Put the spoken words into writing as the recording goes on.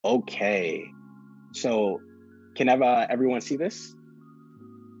Okay, so can everyone see this?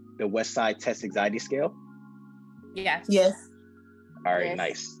 The West Side Test Anxiety Scale? Yes. Yes. All right, Yes.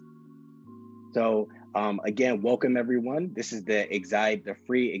 nice. So again, welcome everyone. This is the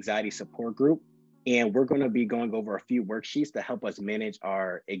free anxiety support group. And we're going to be going over a few worksheets to help us manage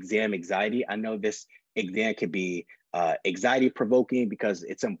our exam anxiety. I know this exam could be anxiety provoking because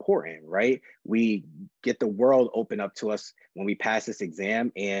it's important, right? We get the world open up to us when we pass this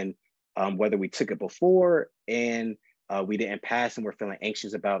exam, and whether we took it before and we didn't pass and we're feeling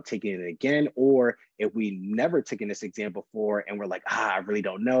anxious about taking it again, or if we never taken this exam before and we're like, I really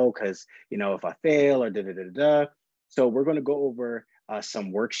don't know because, if I fail or da. So we're going to go over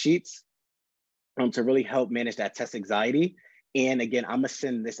some worksheets to really help manage that test anxiety. And again, I'm gonna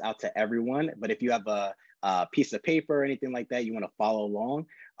send this out to everyone, but if you have a piece of paper or anything like that, you wanna follow along,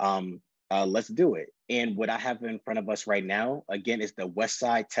 let's do it. And what I have in front of us right now, again, is the West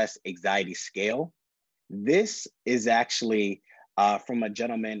Side Test Anxiety Scale. This is actually from a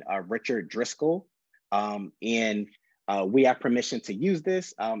gentleman, Richard Driscoll. And we have permission to use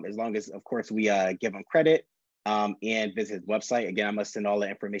this as long as, of course, we give him credit and visit his website. Again, I'm gonna send all the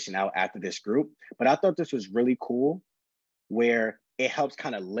information out after this group. But I thought this was really cool where it helps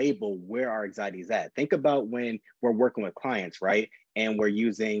kind of label where our anxiety is at. Think about when we're working with clients, right? And we're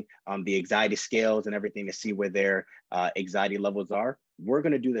using the anxiety scales and everything to see where their anxiety levels are. We're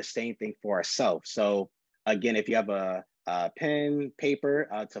gonna do the same thing for ourselves. So again, if you have a pen, paper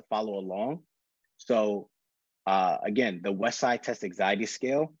to follow along. So again, the West Side Test Anxiety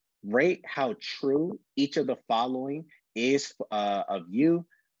Scale, rate how true each of the following is of you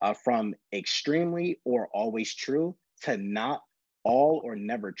from extremely or always true to not all or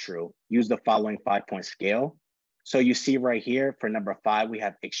never true. Use the following 5-point scale. So you see right here for number 5, we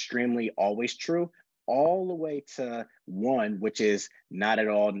have extremely always true, all the way to 1, which is not at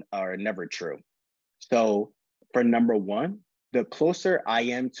all or never true. So for number 1, the closer I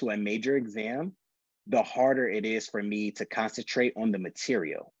am to a major exam, the harder it is for me to concentrate on the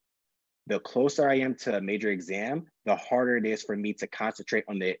material. The closer I am to a major exam, the harder it is for me to concentrate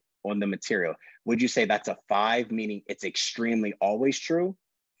on the material. Would you say that's a 5, meaning it's extremely always true?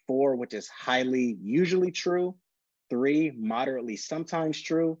 4, which is highly usually true? 3, moderately sometimes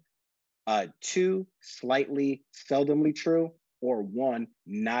true? 2, slightly seldomly true? Or 1,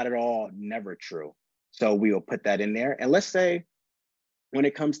 not at all, never true? So we will put that in there. And let's say when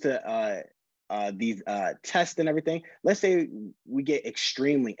it comes to these tests and everything, let's say we get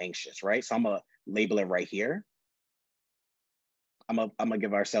extremely anxious, right? So I'm gonna label it right here. I'm gonna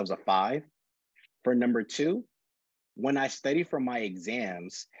give ourselves a 5. For number 2, when I study for my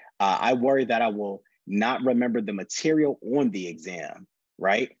exams, I worry that I will not remember the material on the exam,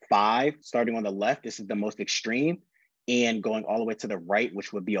 right? 5, starting on the left, this is the most extreme, and going all the way to the right,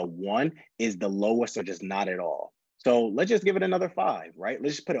 which would be a 1, is the lowest or just not at all. So let's just give it another 5, right?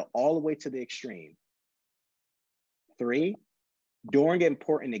 Let's just put it all the way to the extreme. 3, during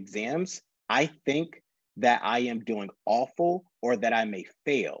important exams, I think that I am doing awful or that I may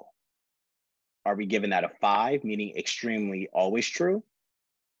fail. Are we giving that a 5, meaning extremely always true?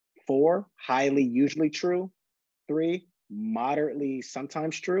 4, highly usually true? 3, moderately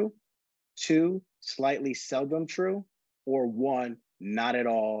sometimes true? 2, slightly seldom true? Or 1, not at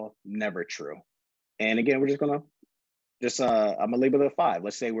all, never true? And again, we're just gonna I'm gonna label it a 5.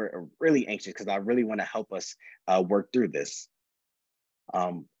 Let's say we're really anxious because I really want to help us work through this.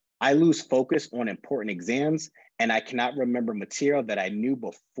 I lose focus on important exams and I cannot remember material that I knew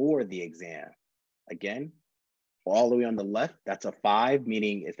before the exam. Again, all the way on the left, that's a 5,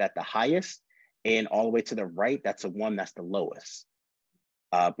 meaning is that the highest, and all the way to the right, that's a 1, that's the lowest.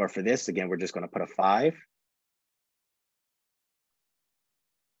 But for this, again, we're just gonna put a 5.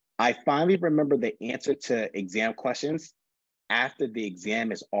 I finally remember the answer to exam questions after the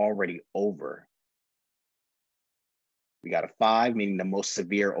exam is already over. We got a 5, meaning the most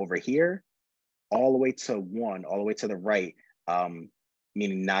severe over here, all the way to 1, all the way to the right,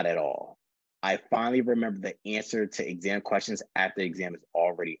 meaning not at all. I finally remember the answer to exam questions after the exam is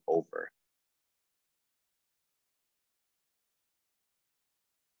already over.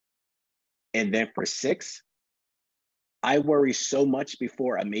 And then for 6, I worry so much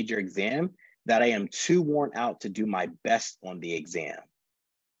before a major exam that I am too worn out to do my best on the exam.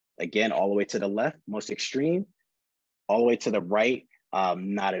 Again, all the way to the left, most extreme, all the way to the right,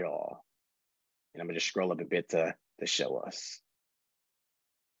 not at all. And I'm gonna just scroll up a bit to show us.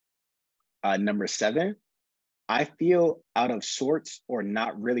 Number 7, I feel out of sorts or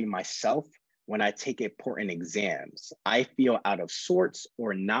not really myself when I take important exams. I feel out of sorts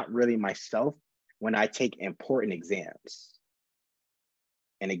or not really myself when I take important exams.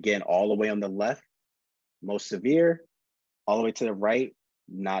 And again, all the way on the left, most severe, all the way to the right,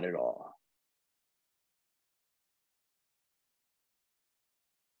 not at all.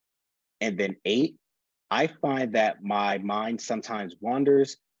 And then 8, I find that my mind sometimes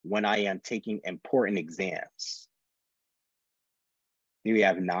wanders when I am taking important exams. Then we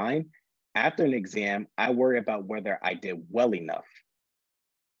have 9. After an exam, I worry about whether I did well enough.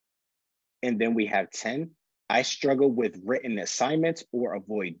 And then we have 10. I struggle with written assignments or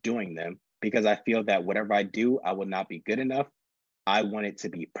avoid doing them because I feel that whatever I do, I will not be good enough. I want it to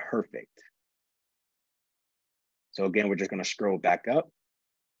be perfect. So again, we're just going to scroll back up.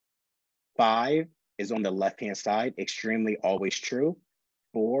 5 is on the left-hand side, extremely always true.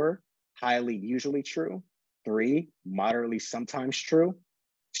 4, highly usually true. 3, moderately sometimes true.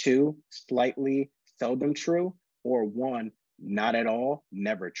 2, slightly seldom true. Or 1, not at all,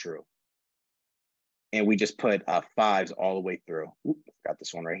 never true. And we just put 5s all the way through. Oop, got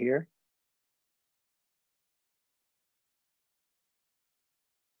this one right here.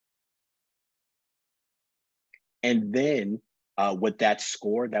 And then with that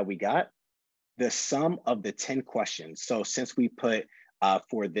score that we got, the sum of the 10 questions. So since we put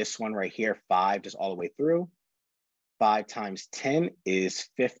for this one right here, 5 just all the way through, 5 times 10 is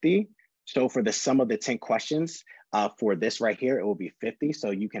 50. So for the sum of the 10 questions for this right here, it will be 50.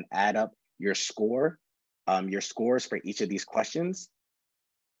 So you can add up your score, your scores for each of these questions.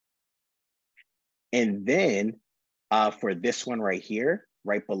 And then for this one right here,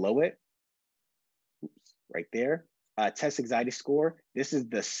 right below it, oops, right there, test anxiety score, this is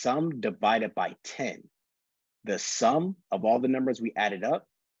the sum divided by 10. The sum of all the numbers we added up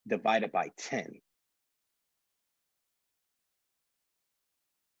divided by 10.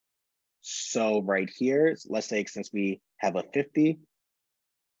 So right here, let's say since we have a 50,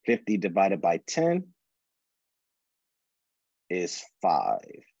 50 divided by 10 is 5.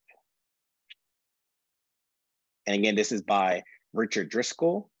 And again, this is by Richard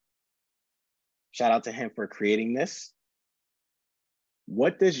Driscoll. Shout out to him for creating this.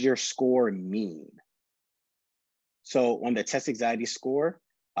 What does your score mean? So on the test anxiety score,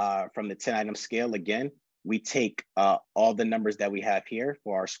 from the 10-item scale, again, we take all the numbers that we have here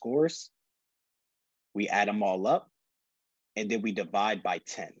for our scores, we add them all up, and then we divide by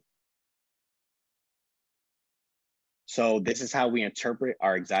 10. So this is how we interpret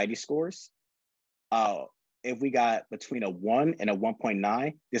our anxiety scores. If we got between a 1 and a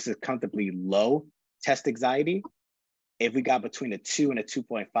 1.9, this is comfortably low test anxiety. If we got between a 2 and a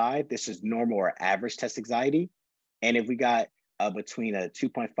 2.5, this is normal or average test anxiety. And if we got between a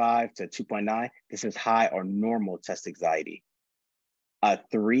 2.5 to 2.9, this is high or normal test anxiety.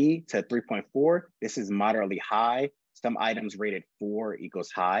 3 to 3.4, this is moderately high. Some items rated 4 equals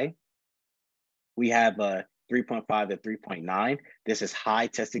high. We have a 3.5 to 3.9. This is high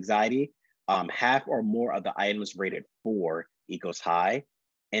test anxiety. Half or more of the items rated 4 equals high.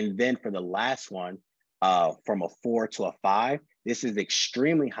 And then for the last one, from a 4 to a 5, this is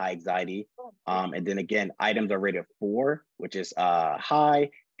extremely high anxiety. And then again, items are rated 4, which is high,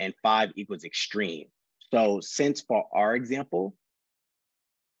 and 5 equals extreme. So since for our example,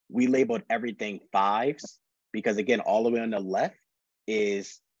 we labeled everything 5s, because again, all the way on the left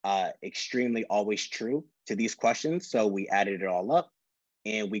is extremely always true to these questions. So we added it all up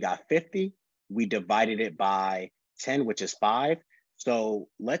and we got 50. We divided it by 10, which is 5. So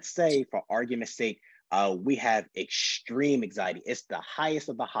let's say for argument's sake, we have extreme anxiety. It's the highest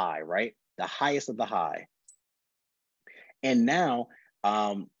of the high, right? The highest of the high. And now,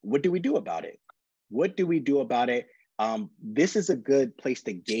 what do we do about it? What do we do about it? This is a good place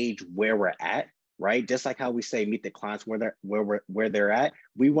to gauge where we're at, right? Just like how we say meet the clients where they're at.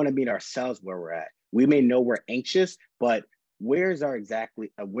 We want to meet ourselves where we're at. We may know we're anxious, but where is our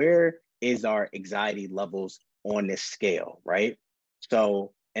anxiety levels on this scale, right?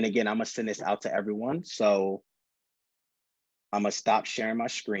 So, and again, I'm gonna send this out to everyone. So I'm gonna stop sharing my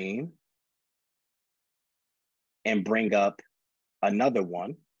screen and bring up another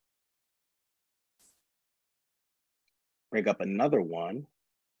one. Bring up another one.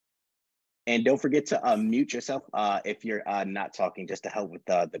 And don't forget to mute yourself if you're not talking, just to help with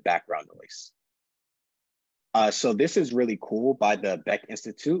the background noise. So this is really cool by the Beck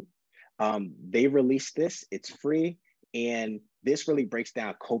Institute. They released this, it's free. And this really breaks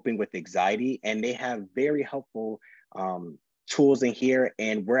down coping with anxiety. And they have very helpful tools in here.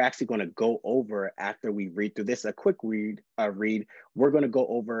 And we're actually gonna go over, after we read through this, a quick read, we're gonna go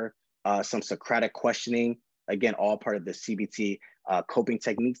over some Socratic questioning, again, all part of the CBT coping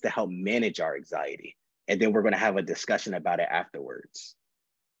techniques to help manage our anxiety. And then we're gonna have a discussion about it afterwards.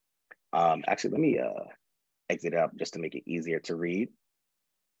 Actually, let me exit it up just to make it easier to read.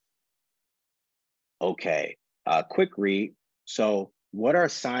 Okay, quick read. So, what are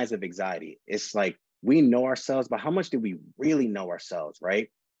signs of anxiety? It's like we know ourselves, but how much do we really know ourselves, right?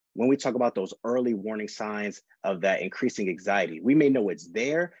 When we talk about those early warning signs of that increasing anxiety, we may know it's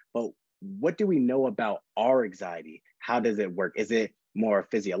there, but what do we know about our anxiety? How does it work? Is it more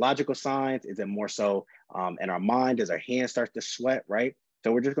physiological signs? Is it more so in our mind? Does our hands start to sweat, right?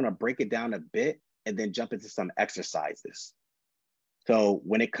 So, we're just going to break it down a bit and then jump into some exercises. So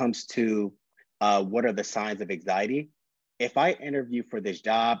when it comes to what are the signs of anxiety, if I interview for this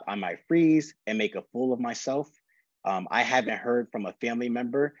job, I might freeze and make a fool of myself. I haven't heard from a family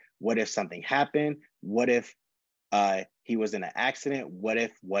member. What if something happened? What if he was in an accident? What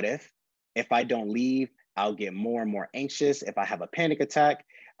if, what if? If I don't leave, I'll get more and more anxious. If I have a panic attack,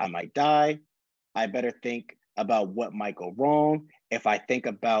 I might die. I better think about what might go wrong. If I think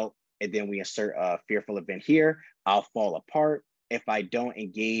about, and then we insert a fearful event here, I'll fall apart. If I don't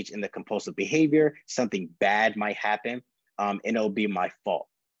engage in the compulsive behavior, something bad might happen, and it'll be my fault.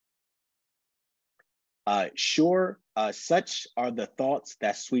 Such are the thoughts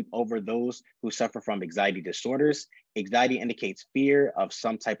that sweep over those who suffer from anxiety disorders. Anxiety indicates fear of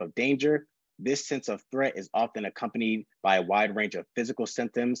some type of danger. This sense of threat is often accompanied by a wide range of physical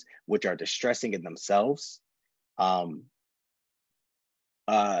symptoms, which are distressing in themselves.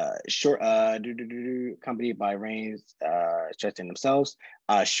 Accompanied by range, stressing themselves,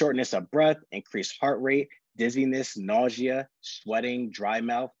 shortness of breath, increased heart rate, dizziness, nausea, sweating, dry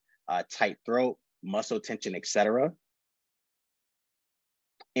mouth, tight throat, muscle tension, etc.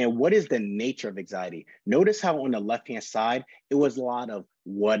 And what is the nature of anxiety? Notice how on the left-hand side, it was a lot of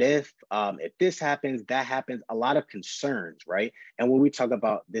what if this happens, that happens, a lot of concerns, right? And when we talk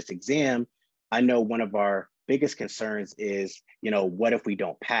about this exam, I know one of our biggest concerns is, what if we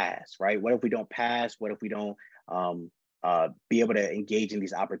don't pass, right? What if we don't pass? What if we don't be able to engage in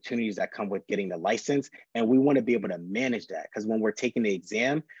these opportunities that come with getting the license? And we want to be able to manage that, because when we're taking the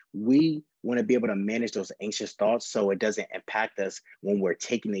exam, we want to be able to manage those anxious thoughts so it doesn't impact us when we're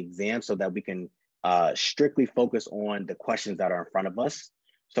taking the exam, so that we can strictly focus on the questions that are in front of us.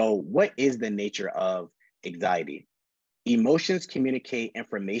 So what is the nature of anxiety? Emotions communicate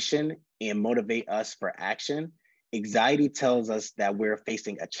information and motivate us for action. Anxiety tells us that we're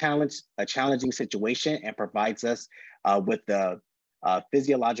facing a challenging situation, and provides us with the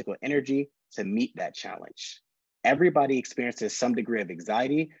physiological energy to meet that challenge. Everybody experiences some degree of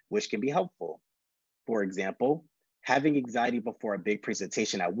anxiety, which can be helpful. For example, having anxiety before a big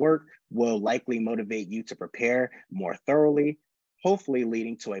presentation at work will likely motivate you to prepare more thoroughly, hopefully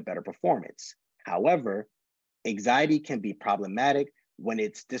leading to a better performance. However, anxiety can be problematic when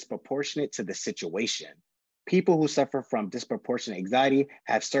it's disproportionate to the situation. People who suffer from disproportionate anxiety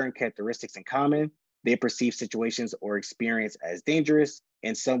have certain characteristics in common. They perceive situations or experience as dangerous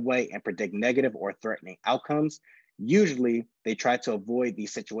in some way and predict negative or threatening outcomes. Usually, they try to avoid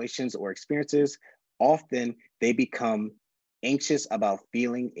these situations or experiences. Often, they become anxious about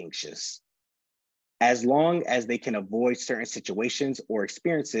feeling anxious. As long as they can avoid certain situations or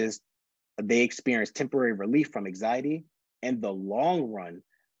experiences, they experience temporary relief from anxiety. In the long run,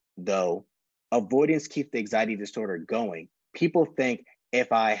 though, avoidance keeps the anxiety disorder going. People think,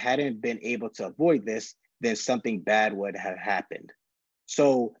 if I hadn't been able to avoid this, then something bad would have happened.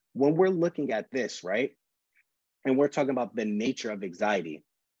 So when we're looking at this, right, and we're talking about the nature of anxiety,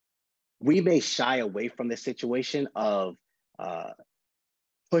 we may shy away from the situation of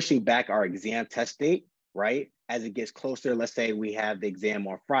pushing back our exam test date, right? As it gets closer, let's say we have the exam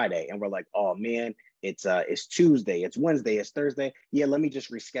on Friday and we're like, oh man, it's Tuesday, it's Wednesday, it's Thursday. Yeah, let me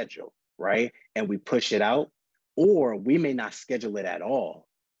just reschedule, right? And we push it out. Or we may not schedule it at all,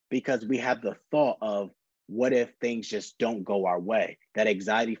 because we have the thought of, what if things just don't go our way? That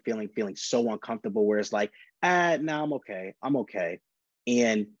anxiety feeling so uncomfortable, where it's like, no, I'm okay.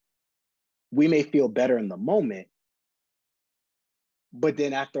 And we may feel better in the moment, but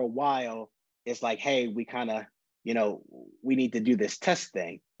then after a while, it's like, hey, we kind of, we need to do this test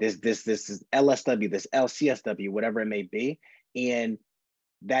thing. This is LSW, this LCSW, whatever it may be. And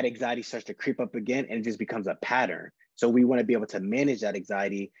that anxiety starts to creep up again, and it just becomes a pattern. So we want to be able to manage that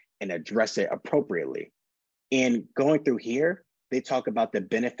anxiety and address it appropriately. And going through here, they talk about the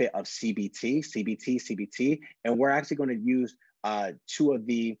benefit of CBT, and we're actually going to use we're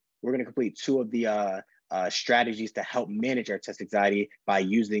going to complete two of the strategies to help manage our test anxiety by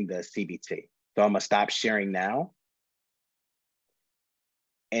using the CBT. So I'm going to stop sharing now.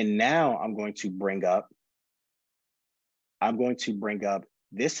 And now I'm going to bring up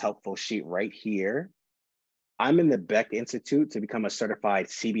this helpful sheet right here. I'm in the Beck Institute to become a certified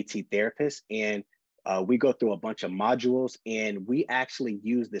CBT therapist. And we go through a bunch of modules, and we actually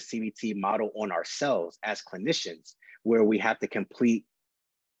use the CBT model on ourselves as clinicians, where we have to complete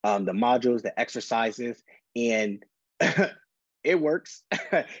the modules, the exercises, and it works.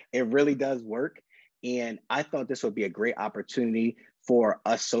 It really does work. And I thought this would be a great opportunity for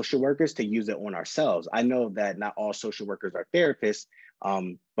us social workers to use it on ourselves. I know that not all social workers are therapists,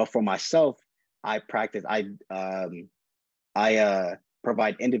 but for myself, I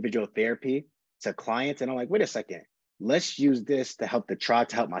provide individual therapy to clients, and I'm like, wait a second, let's use this to help the tribe,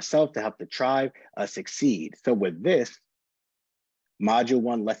 to help myself, to help the tribe succeed. So with this, Module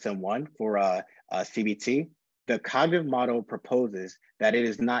 1, Lesson 1 for CBT, the cognitive model proposes that it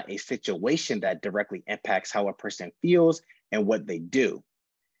is not a situation that directly impacts how a person feels and what they do.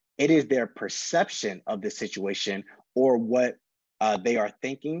 It is their perception of the situation or what they are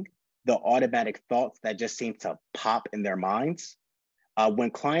thinking, the automatic thoughts that just seem to pop in their minds. When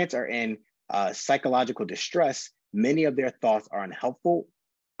clients are in psychological distress, many of their thoughts are unhelpful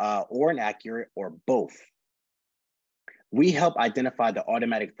or inaccurate or both. We help identify the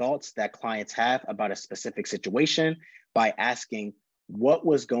automatic thoughts that clients have about a specific situation by asking, what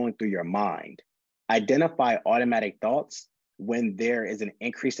was going through your mind? Identify automatic thoughts when there is an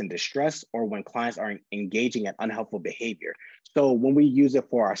increase in distress or when clients are engaging in unhelpful behavior. So when we use it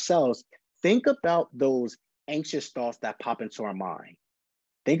for ourselves, think about those anxious thoughts that pop into our mind.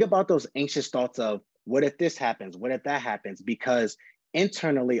 Think about those anxious thoughts of, what if this happens? What if that happens? Because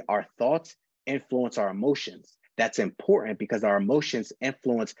internally, our thoughts influence our emotions. That's important because our emotions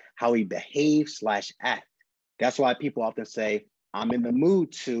influence how we behave/act. That's why people often say, I'm in the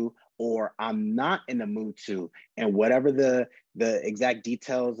mood to, or I'm not in the mood to. And whatever the exact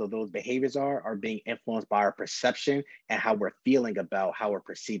details of those behaviors are being influenced by our perception and how we're feeling about how we're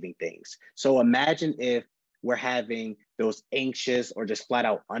perceiving things. So imagine if we're having those anxious or just flat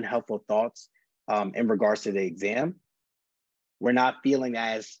out unhelpful thoughts in regards to the exam. We're not feeling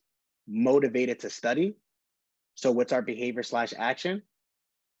as motivated to study. So what's our behavior/action?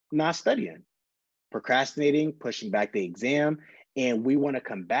 Not studying, procrastinating, pushing back the exam. And we want to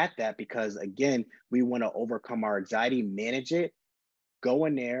combat that because, again, we want to overcome our anxiety, manage it, go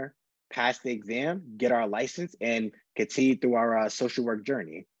in there, pass the exam, get our license, and continue through our social work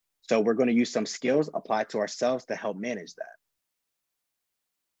journey. So we're going to use some skills applied to ourselves to help manage that.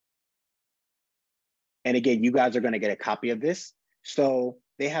 And again, you guys are going to get a copy of this. So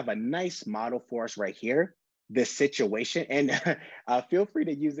they have a nice model for us right here, this situation. And feel free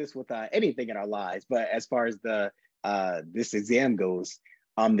to use this with anything in our lives. But as far as this exam goes,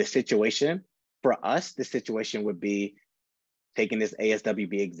 the situation, for us, the situation would be taking this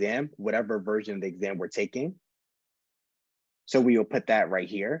ASWB exam, whatever version of the exam we're taking. So we will put that right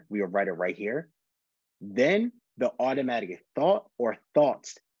here. We will write it right here. Then the automatic thought or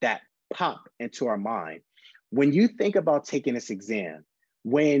thoughts that pop into our mind. When you think about taking this exam,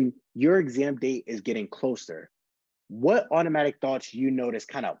 when your exam date is getting closer, what automatic thoughts you notice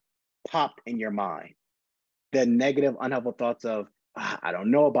kind of popped in your mind? The negative, unhelpful thoughts of, I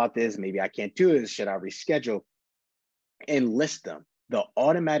don't know about this, maybe I can't do this, should I reschedule? And list them, the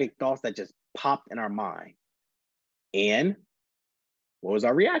automatic thoughts that just popped in our mind. And what was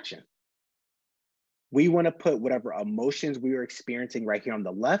our reaction? We want to put whatever emotions we were experiencing right here on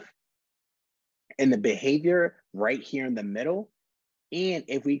the left, and the behavior right here in the middle, and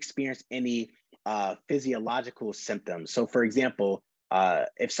if we experience any physiological symptoms. So for example,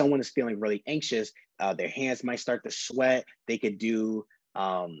 if someone is feeling really anxious, their hands might start to sweat. They could do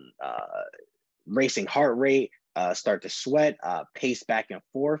racing heart rate, start to sweat, pace back and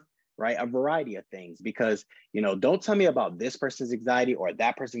forth, right? A variety of things, because, don't tell me about this person's anxiety or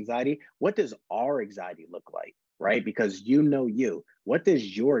that person's anxiety. What does our anxiety look like, right? Because you. What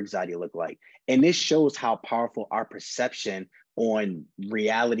does your anxiety look like? And this shows how powerful our perception on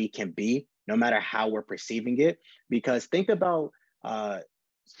reality can be, no matter how we're perceiving it. Because think about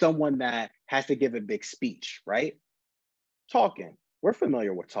someone that has to give a big speech, right? Talking. We're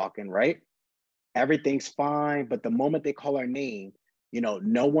familiar with talking, right? Everything's fine, but the moment they call our name,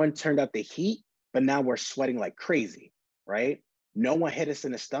 no one turned up the heat, but now we're sweating like crazy, right? No one hit us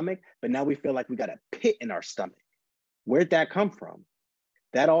in the stomach, but now we feel like we got a pit in our stomach. Where'd that come from?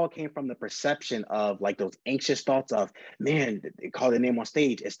 That all came from the perception of like those anxious thoughts of, man, they call their name on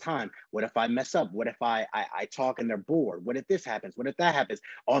stage, it's time. What if I mess up? What if I talk and they're bored? What if this happens? What if that happens?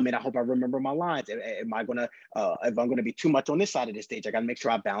 Oh man, I hope I remember my lines. If I'm gonna be too much on this side of the stage, I gotta make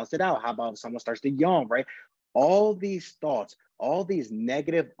sure I balance it out. How about if someone starts to yawn, right? All these thoughts, all these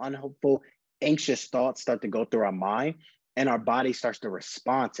negative, unhelpful, anxious thoughts start to go through our mind, and our body starts to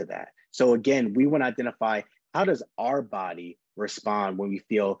respond to that. So again, we want to identify, how does our body respond when we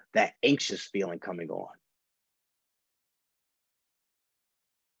feel that anxious feeling coming on.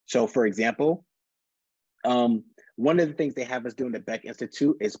 So for example, one of the things they have us do in the Beck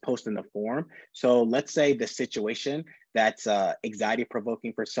Institute is posting the form. So let's say the situation that's anxiety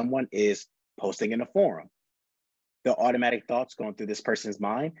provoking for someone is posting in a forum. The automatic thoughts going through this person's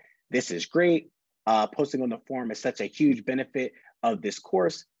mind, this is great. Posting on the forum is such a huge benefit of this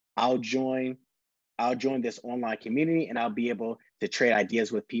course. I'll join this online community and I'll be able to trade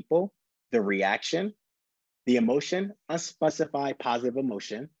ideas with people. The reaction, the emotion, unspecified positive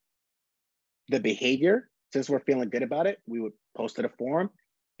emotion. The behavior, since we're feeling good about it, we would post to the forum,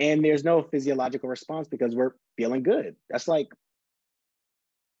 and there's no physiological response because we're feeling good. That's like,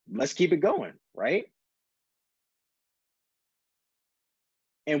 let's keep it going, right?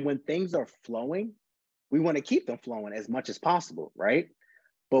 And when things are flowing, we want to keep them flowing as much as possible, right?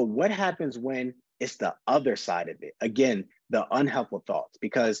 But what happens when it's the other side of it? Again, the unhelpful thoughts,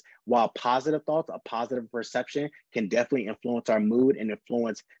 because while positive thoughts, a positive perception can definitely influence our mood and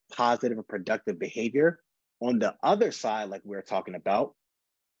influence positive and productive behavior. On the other side, like we were talking about,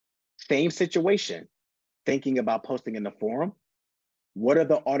 same situation, thinking about posting in the forum, what are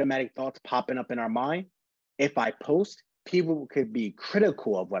the automatic thoughts popping up in our mind? If I post, people could be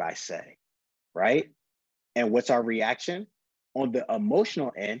critical of what I say, right? And what's our reaction? On the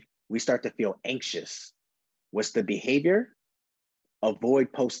emotional end, we start to feel anxious. What's the behavior?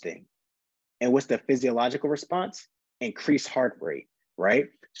 Avoid posting. And what's the physiological response? Increased heart rate, right?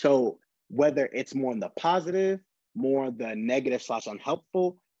 So whether it's more on the positive, more on the negative /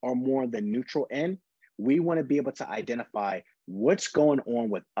 unhelpful, or more on the neutral end, we want to be able to identify what's going on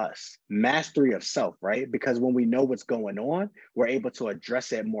with us. Mastery of self, right? Because when we know what's going on, we're able to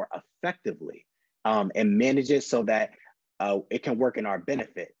address it more effectively and manage it so that it can work in our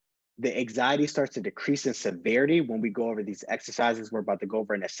benefit. The anxiety starts to decrease in severity when we go over these exercises we're about to go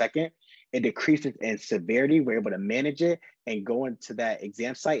over in a second. It decreases in severity. We're able to manage it and go into that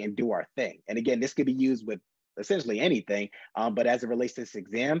exam site and do our thing. And again, this could be used with essentially anything, but as it relates to this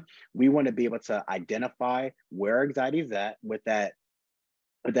exam, we want to be able to identify where anxiety is at with that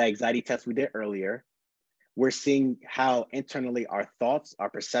anxiety test we did earlier. We're seeing how internally our thoughts,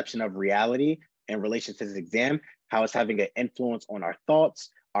 our perception of reality in relation to this exam, how it's having an influence on our thoughts,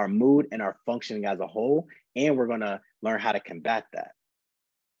 our mood, and our functioning as a whole. And we're going to learn how to combat that.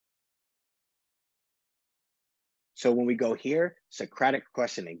 So when we go here, Socratic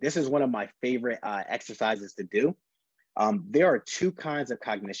questioning. This is one of my favorite exercises to do. There are two kinds of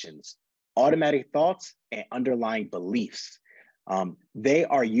cognitions, automatic thoughts and underlying beliefs. They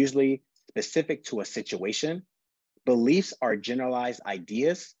are usually specific to a situation. Beliefs are generalized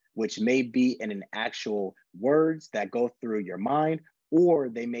ideas, which may be in an actual words that go through your mind, or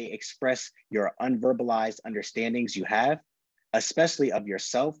they may express your unverbalized understandings you have, especially of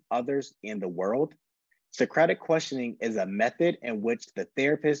yourself, others, and the world. Socratic questioning is a method in which the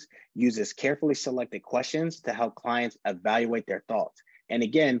therapist uses carefully selected questions to help clients evaluate their thoughts. And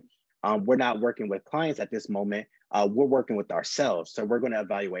again, we're not working with clients at this moment, we're working with ourselves. So we're going to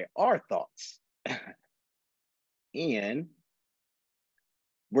evaluate our thoughts. And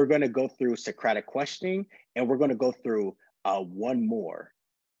we're going to go through Socratic questioning, and we're going to go through one more.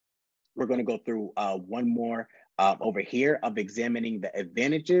 We're going to go through one more over here of examining the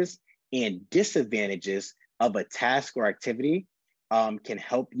advantages and disadvantages of a task or activity. Can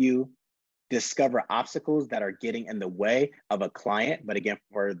help you discover obstacles that are getting in the way of a client. But again,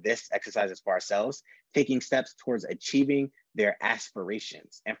 for this exercise is for ourselves, taking steps towards achieving their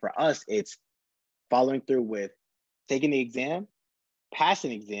aspirations. And for us, it's following through with taking the exam,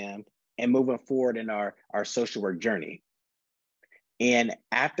 passing the exam, and moving forward in our social work journey. And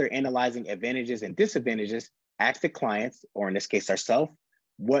after analyzing advantages and disadvantages, ask the clients, or in this case ourselves,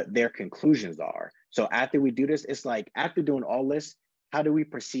 what their conclusions are. So after we do this, it's like, after doing all this, how do we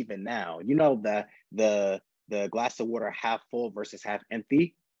perceive it now? You know, the glass of water half full versus half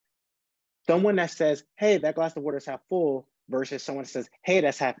empty. Someone that says, hey, that glass of water is half full versus someone that says, hey,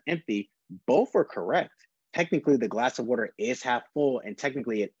 that's half empty, both are correct. Technically, the glass of water is half full and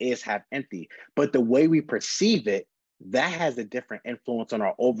technically it is half empty. But the way we perceive it, that has a different influence on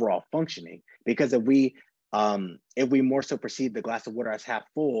our overall functioning. Because if we more so perceive the glass of water as half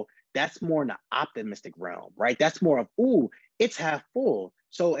full, that's more in the optimistic realm, right? That's more of, ooh, it's half full.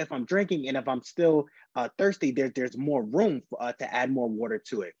 So if I'm drinking and if I'm still thirsty, there's more room to add more water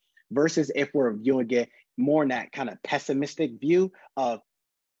to it. Versus if we're viewing it more in that kind of pessimistic view of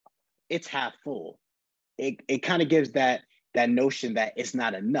it's half full. It kind of gives that notion that it's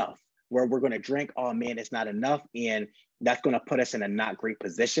not enough, where we're going to drink, oh man, it's not enough. And that's going to put us in a not great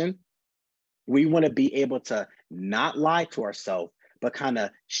position. We want to be able to not lie to ourselves, but kind of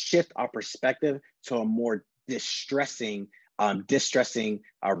shift our perspective to a more distressing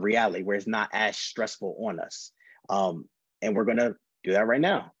reality where it's not as stressful on us. And we're going to do that right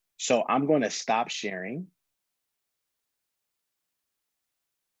now. So I'm going to stop sharing.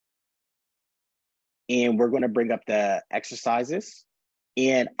 And we're going to bring up the exercises.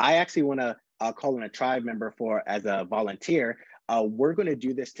 And I actually want to call in a tribe member as a volunteer. We're going to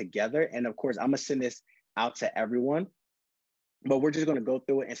do this together. And of course, I'm going to send this out to everyone. But we're just going to go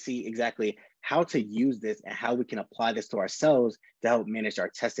through it and see exactly how to use this and how we can apply this to ourselves to help manage our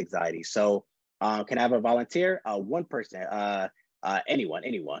test anxiety. So can I have a volunteer? One person,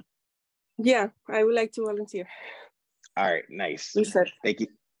 anyone. Yeah, I would like to volunteer. All right, nice. Lisette. Thank you.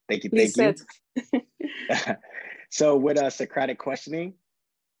 Lisette. So with Socratic questioning,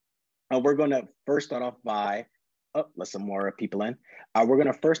 we're going to first start off by, let some more people in. We're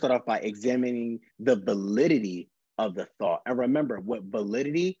going to first start off by examining the validity of the thought. And remember, what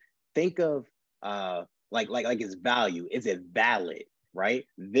validity, think of like its value. Is it valid, right?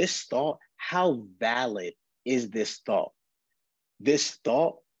 This thought, how valid is this thought? This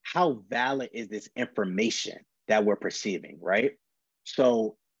thought, how valid is this information that we're perceiving, right?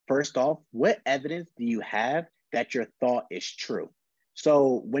 So first off, what evidence do you have that your thought is true?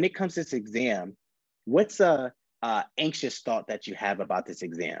 So when it comes to this exam, what's a anxious thought that you have about this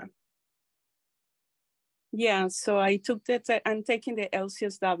exam? Yeah, so I took that, I'm taking the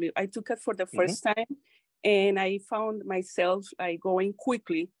LCSW. I took it for the first time, and I found myself like going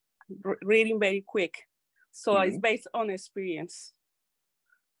quickly, reading very quick. So it's based on experience.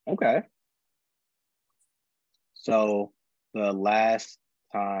 Okay. So the last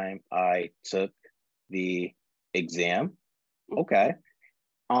time I took the exam, okay.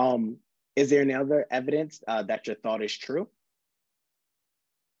 Is there any other evidence that your thought is true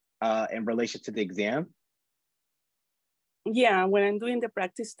in relation to the exam? Yeah, when I'm doing the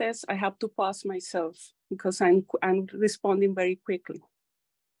practice test, I have to pause myself because I'm responding very quickly.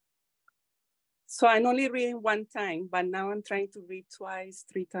 So I'm only reading one time, but now I'm trying to read twice,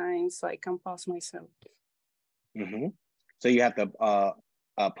 3 times, so I can pause myself. So you have to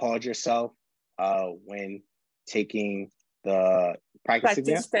pause yourself when taking the practice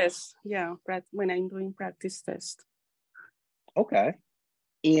exam? Test, yeah, when I'm doing practice test. Okay,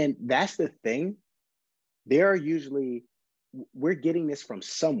 and that's the thing. There are usually, we're getting this from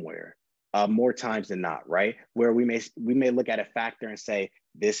somewhere more times than not, right? Where we may look at a factor and say,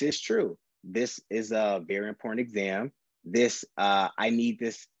 this is true. This is a very important exam. I need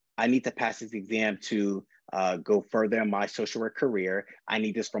to pass this exam to go further in my social work career. I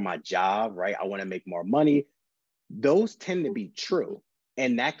need this for my job, right? I want to make more money. Those tend to be true,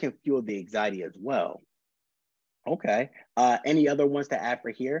 and that can fuel the anxiety as well. Okay. Any other ones to add for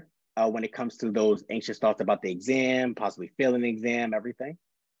here when it comes to those anxious thoughts about the exam, possibly failing the exam, everything?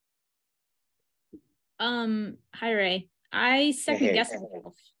 Hi, Ray. I second guess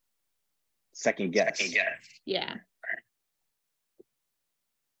myself. Second guess. Yeah.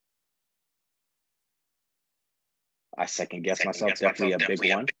 I second guess myself, definitely a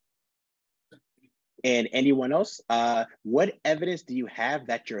big one. And anyone else, what evidence do you have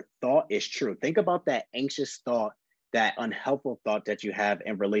that your thought is true? Think about that anxious thought, that unhelpful thought that you have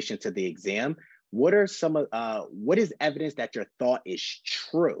in relation to the exam. What is evidence that your thought is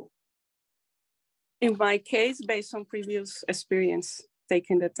true? In my case, based on previous experience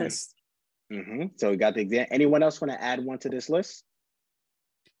taking the test. So we got the exam. Anyone else want to add one to this list?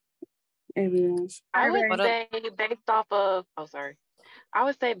 Evidence. I would say based off of, I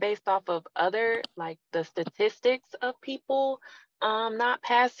would say based off of other, like the statistics of people not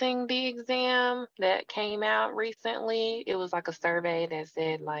passing the exam that came out recently. It was like a survey that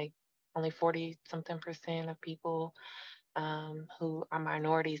said like only 40-something% of people who are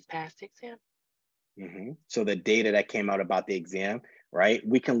minorities passed the exam. So the data that came out about the exam, right?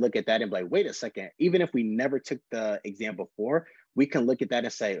 We can look at that and be like, wait a second, even if we never took the exam before, we can look at that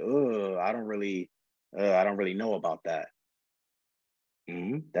and say, oh, I don't really know about that.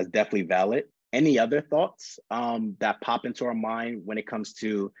 That's definitely valid. Any other thoughts that pop into our mind when it comes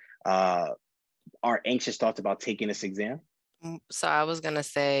to our anxious thoughts about taking this exam? So I was going to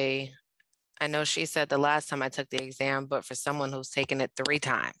say, I know she said the last time I took the exam, but for someone who's taken it 3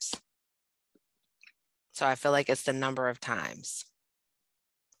 times. So I feel like it's the number of times.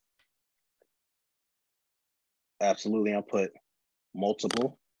 Absolutely. I'll put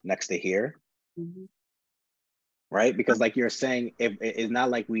multiple next to here. Right? Because like you're saying, it's not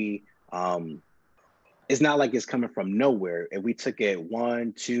like it's not like it's coming from nowhere. If we took it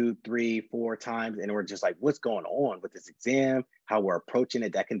 1, 2, 3, 4 times and we're just like, what's going on with this exam, how we're approaching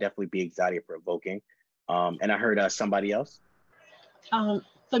it, that can definitely be anxiety provoking. And I heard somebody else.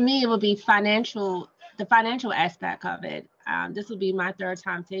 For me, it would be the financial aspect of it. This will be my 3rd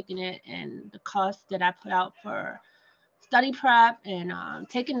time taking it, and the cost that I put out for study prep and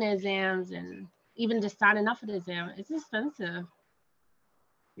taking the exams and even just signing up for the exam, it's expensive.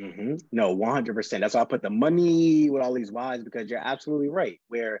 No, 100%. That's why I put the money with all these Y's, because you're absolutely right.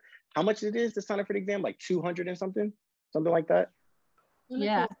 Where how much it is to sign up for the exam, like 200 and something like that.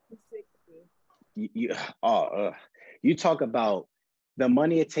 Yeah. You talk about the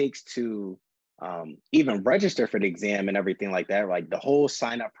money it takes to even register for the exam and everything like that, like the whole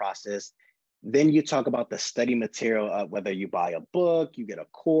sign up process. Then you talk about the study material, whether you buy a book, you get a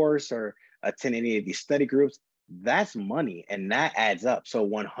course, or attend any of these study groups. That's money, and that adds up. So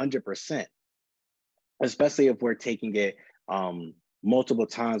 100%, especially if we're taking it multiple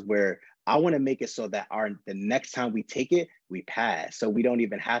times, where I want to make it so that the next time we take it, we pass. So we don't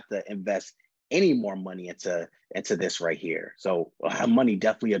even have to invest any more money into this right here. So money,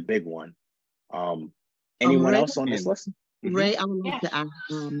 definitely a big one. Anyone else on this list? Ray, I would like to ask,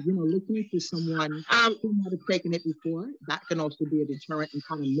 listening to someone who might have taken it before, that can also be a deterrent and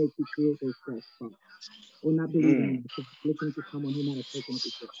kind of make you create those self-thoughts. Or not believing it, listening to someone who might have taken it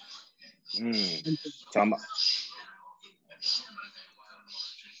before.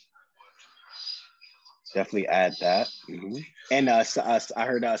 Definitely add that. And I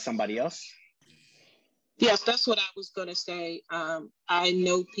heard somebody else. Yes, that's what I was going to say. I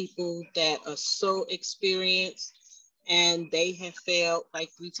know people that are so experienced and they have failed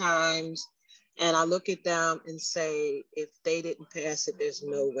like 3 times. And I look at them and say, if they didn't pass it, there's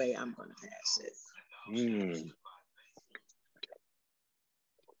no way I'm going to pass it.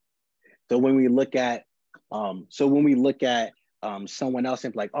 So when we look at, someone else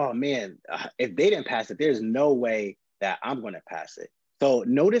and be like, oh man, if they didn't pass it, there's no way that I'm going to pass it. So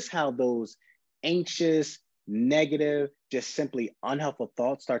notice how those anxious, negative, just simply unhelpful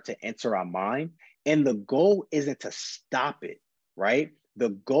thoughts start to enter our mind. And the goal isn't to stop it, right? The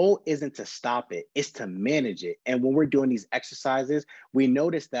goal isn't to stop it, it's to manage it. And when we're doing these exercises, we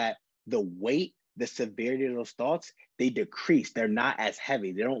notice that the weight, the severity of those thoughts, they decrease. They're not as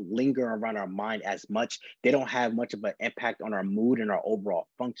heavy. They don't linger around our mind as much. They don't have much of an impact on our mood and our overall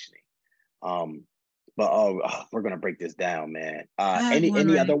functioning. But we're gonna break this down, man.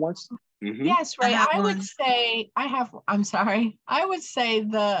 Any other ones? Yes, Ray. I would say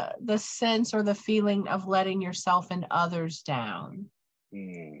the sense or the feeling of letting yourself and others down.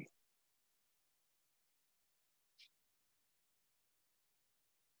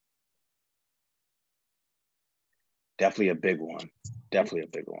 Definitely a big one.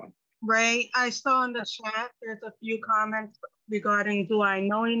 Ray, I saw in the chat, there's a few comments regarding, do I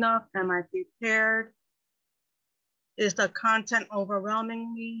know enough? Am I prepared? Is the content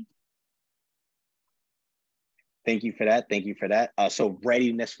overwhelming me? Thank you for that. So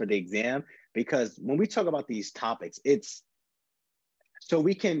readiness for the exam, because when we talk about these topics, so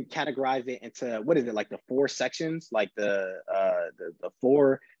we can categorize it into, what is it, like the 4 sections, like the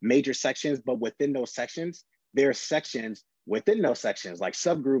 4 major sections, but within those sections, there are sections within those sections, like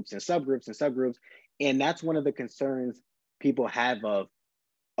subgroups and subgroups and subgroups. And that's one of the concerns people have of,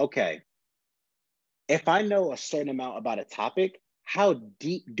 okay, if I know a certain amount about a topic, how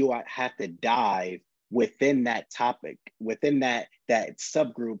deep do I have to dive within that topic, within that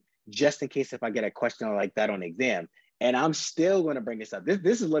subgroup, just in case if I get a question like that on exam? And I'm still going to bring this up.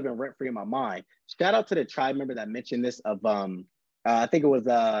 This is living rent free in my mind. Shout out to the tribe member that mentioned this of, I think it was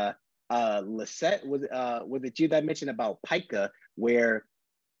Lisette, was it you that mentioned about pica, where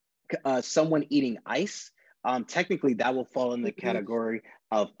someone eating ice, technically that will fall in the category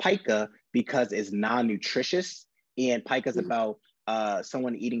of pica because it's non-nutritious, and pica is about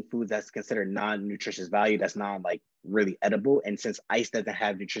someone eating foods that's considered non-nutritious value, that's not like really edible. And since ice doesn't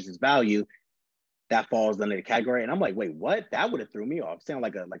have nutritious value, that falls under the category. And I'm like, wait, what? That would have threw me off. Sound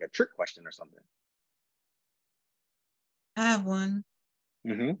like a trick question or something. I have one.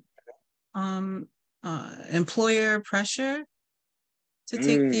 Employer pressure to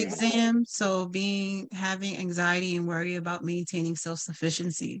take the exam. So having anxiety and worry about maintaining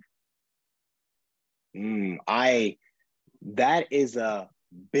self-sufficiency. That is a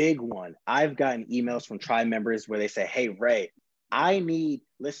big one. I've gotten emails from tribe members where they say, hey, Ray,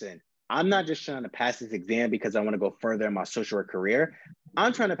 listen, I'm not just trying to pass this exam because I want to go further in my social work career.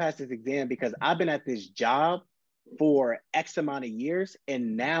 I'm trying to pass this exam because I've been at this job for X amount of years.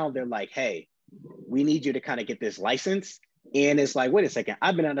 And now they're like, hey, we need you to kind of get this license. And it's like, wait a second,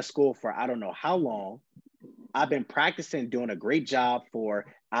 I've been out of school for I don't know how long. I've been practicing, doing a great job for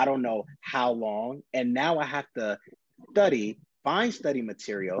I don't know how long, and now I have to study, find study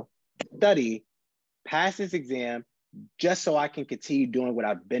material, study, pass this exam, just so I can continue doing what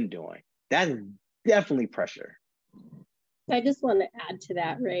I've been doing. That's definitely pressure. I just want to add to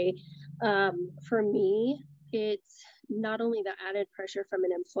that, Ray. For me, it's not only the added pressure from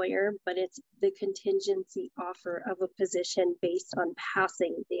an employer, but it's the contingency offer of a position based on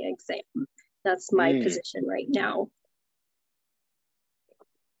passing the exam. That's my position right now.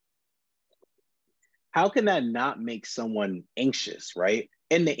 How can that not make someone anxious, right?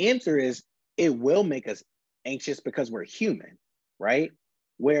 And the answer is it will make us anxious because we're human, right?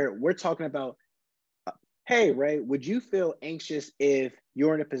 Where we're talking about, hey, Ray, would you feel anxious if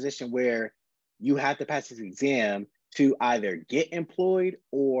you're in a position where you have to pass this exam to either get employed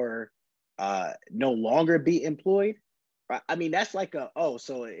or no longer be employed? I mean, that's like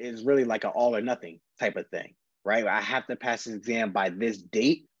so it's really like an all or nothing type of thing, right? I have to pass this exam by this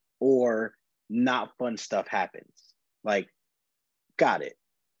date or not fun stuff happens. Like, got it.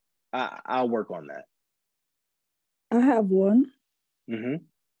 I'll work on that. I have one.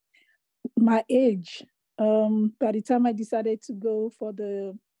 My age. By the time I decided to go for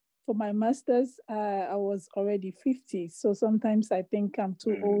my master's, I was already 50. So sometimes I think I'm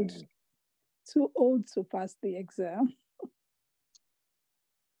too old to pass the exam.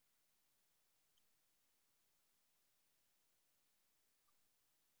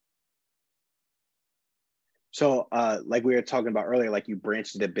 So like we were talking about earlier, like you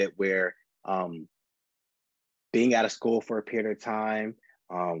branched it a bit where being out of school for a period of time,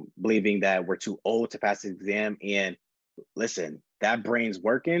 believing that we're too old to pass the exam, and listen, that brain's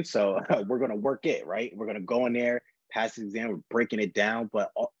working, so we're gonna work it, right? We're gonna go in there, pass the exam, we're breaking it down, but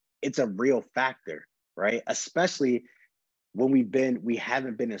it's a real factor, right? Especially when we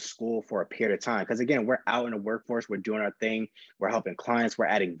haven't been in school for a period of time. Because again, we're out in the workforce, we're doing our thing, we're helping clients, we're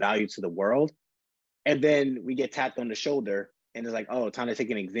adding value to the world. And then we get tapped on the shoulder and it's like, oh, time to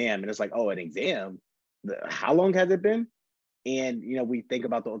take an exam. And it's like, oh, an exam? How long has it been? And, you know, we think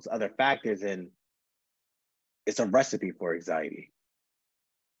about those other factors and it's a recipe for anxiety.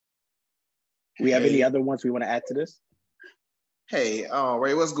 We have any other ones we want to add to this? Hey,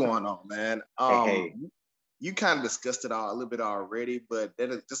 Ray, what's going on, man? Hey. You kind of discussed it a little bit already, but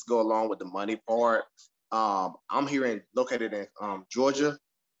that'll just go along with the money part. I'm here located in Georgia.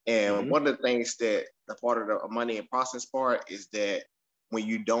 And one of the things that the part of the money and process part is that when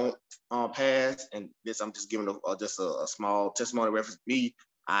you don't pass, and this I'm just giving a small testimony reference to me,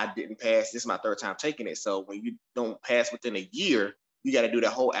 I didn't pass. This is my third time taking it. So when you don't pass within a year, you got to do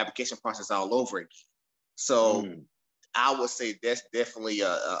that whole application process all over again. So I would say that's definitely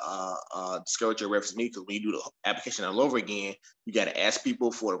a discouraging reference to me, because when you do the application all over again, you got to ask people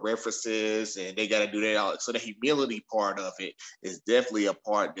for the references and they got to do that all. So the humility part of it is definitely a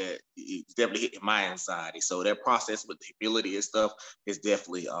part that is definitely hitting my anxiety. So that process with the humility and stuff is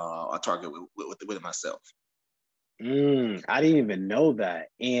definitely a target with myself. I didn't even know that.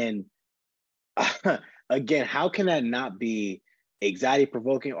 And again, how can that not be anxiety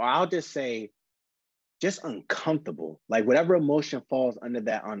provoking? Or I'll just say, just uncomfortable, like whatever emotion falls under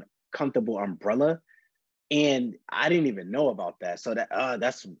that uncomfortable umbrella. And I didn't even know about that. So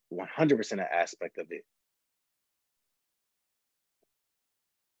that's 100% an aspect of it.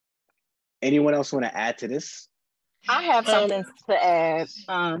 Anyone else want to add to this? I have something to add.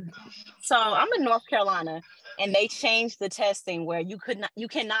 So I'm in North Carolina, and they changed the testing where you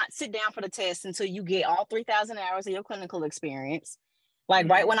cannot sit down for the test until you get all 3,000 hours of your clinical experience. Like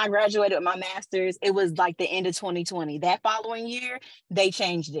right when I graduated with my master's, it was like the end of 2020. That following year, they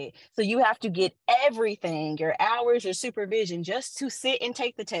changed it. So you have to get everything, your hours, your supervision, just to sit and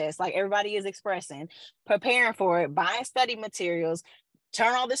take the test. Like everybody is expressing, preparing for it, buying study materials,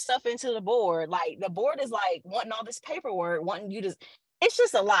 turn all this stuff into the board. Like the board is like wanting all this paperwork, wanting you to, it's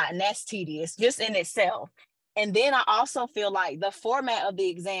just a lot. And that's tedious just in itself. And then I also feel like the format of the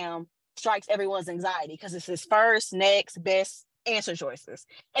exam strikes everyone's anxiety because it's this first, next, best answer choices.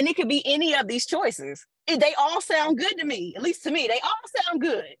 And it could be any of these choices. They all sound good to me. At least to me, they all sound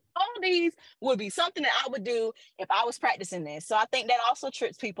good. All of these would be something that I would do if I was practicing this. So I think that also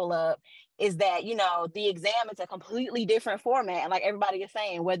trips people up, is that, you know, the exam is a completely different format. And like everybody is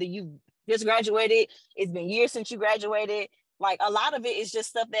saying, whether you just graduated, it's been years since you graduated, like a lot of it is just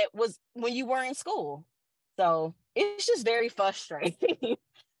stuff that was when you were in school. So it's just very frustrating.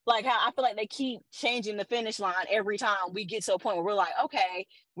 Like how I feel like they keep changing the finish line every time we get to a point where we're like, okay,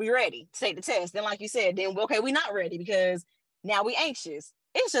 we ready to take the test. Then like you said, then okay, we're not ready because now we anxious.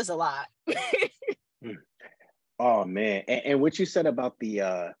 It's just a lot. Oh man. And what you said about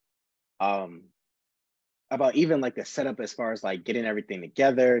the about even like the setup as far as like getting everything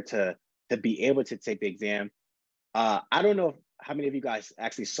together to be able to take the exam. I don't know how many of you guys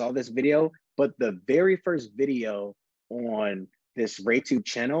actually saw this video, but the very first video on this RayTube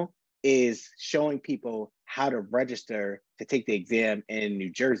channel is showing people how to register to take the exam in New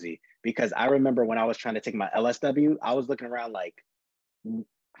Jersey. Because I remember when I was trying to take my LSW, I was looking around like,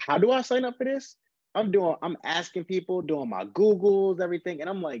 how do I sign up for this? I'm asking people, doing my Googles, everything. And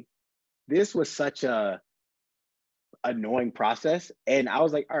I'm like, this was such a annoying process. And I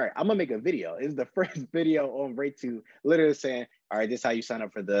was like, all right, I'm gonna make a video. It's the first video on RayTube, literally saying, all right, this is how you sign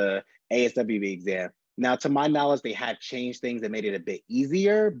up for the ASWB exam. Now, to my knowledge, they have changed things that made it a bit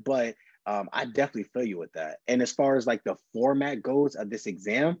easier, but I definitely feel you with that. And as far as like the format goes of this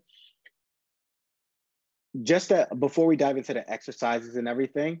exam, just before we dive into the exercises and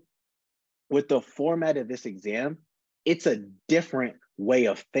everything, with the format of this exam, it's a different way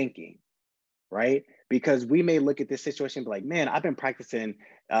of thinking, right? Because we may look at this situation and be like, man, I've been practicing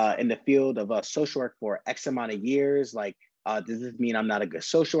in the field of social work for X amount of years. Like, does this mean I'm not a good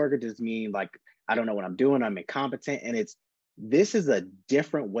social worker? Does this mean like, I don't know what I'm doing, I'm incompetent? And this is a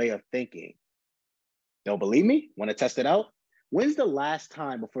different way of thinking. Don't believe me? Want to test it out? When's the last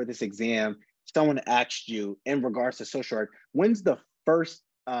time before this exam, someone asked you in regards to social work, when's the first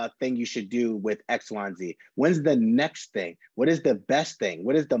thing you should do with X, Y, and Z? When's the next thing? What is the best thing?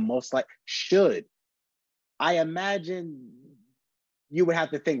 What is the most like should? I imagine you would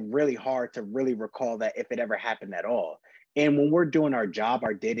have to think really hard to really recall that if it ever happened at all. And when we're doing our job,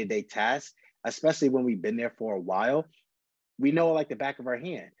 our day-to-day tasks, especially when we've been there for a while, we know it like the back of our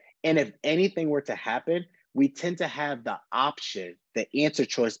hand. And if anything were to happen, we tend to have the option, the answer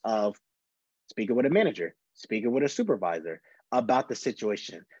choice of speaking with a manager, speaking with a supervisor about the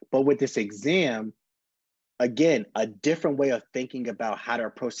situation. But with this exam, again, a different way of thinking about how to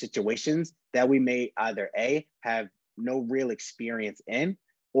approach situations that we may either A, have no real experience in,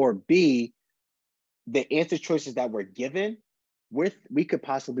 or B, the answer choices that we're given, we could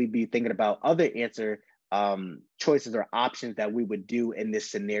possibly be thinking about other answer choices or options that we would do in this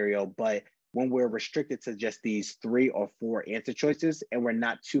scenario. But when we're restricted to just these 3 or 4 answer choices and we're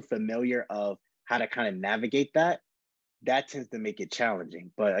not too familiar of how to kind of navigate that tends to make it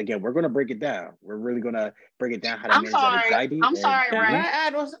challenging. But again, we're going to break it down. We're really going to break it down how to manage that anxiety. I'm sorry, and, Ray. Mhm. Can I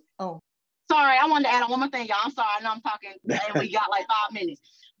add also? Oh, sorry. I wanted to add on one more thing, y'all. I'm sorry. I know I'm talking and we got like 5 minutes,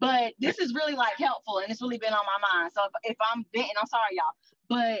 but this is really like helpful and it's really been on my mind. So if I'm venting, I'm sorry, y'all.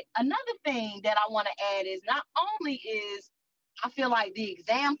 But another thing that I want to add is not only is I feel like the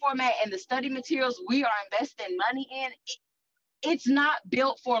exam format and the study materials we are investing money in, it's not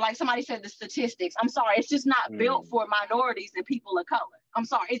built for, like somebody said, the statistics. I'm sorry, it's just not built for minorities and people of color. I'm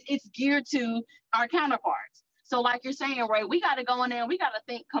sorry, it's geared to our counterparts. So like you're saying, Ray, we got to go in there and we got to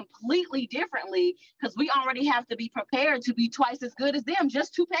think completely differently because we already have to be prepared to be twice as good as them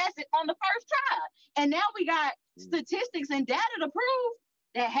just to pass it on the first try. And now we got statistics and data to prove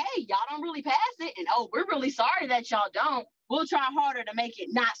that, hey, y'all don't really pass it. And oh, we're really sorry that y'all don't. We'll try harder to make it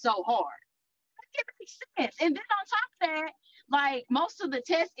not so hard. It makes sense. And then on top of that, like most of the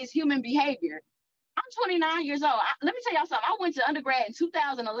test is human behavior. I'm 29 years old. Let me tell y'all something. I went to undergrad in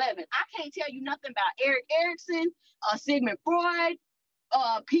 2011. I can't tell you nothing about Erik Erikson, Sigmund Freud,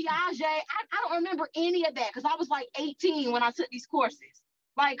 Piaget. I don't remember any of that because I was like 18 when I took these courses.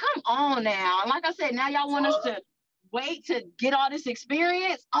 Like, come on now. And like I said, now y'all want us to wait to get all this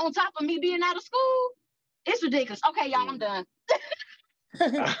experience on top of me being out of school? It's ridiculous. Okay, y'all, I'm done.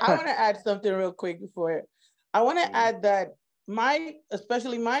 I want to add something real quick before. I want to add that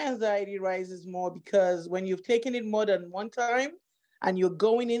especially my anxiety rises more because when you've taken it more than one time and you're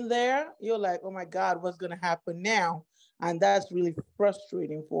going in there, you're like, oh my God, what's going to happen now? And that's really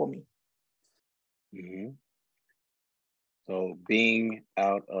frustrating for me. Mm-hmm. So being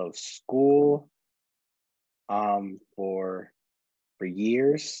out of school for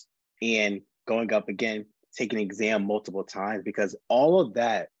years and going up again, taking an exam multiple times, because all of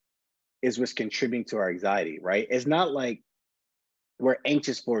that is what's contributing to our anxiety, right? It's not like we're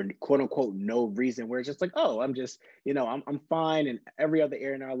anxious for quote unquote no reason. We're just like, oh, I'm just, I'm fine. And every other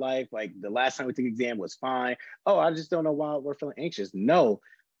area in our life, like the last time we took an exam was fine. Oh, I just don't know why we're feeling anxious. No,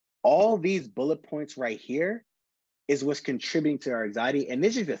 all these bullet points right here is what's contributing to our anxiety. And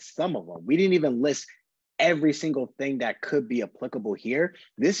this is just some of them. We didn't even list every single thing that could be applicable here.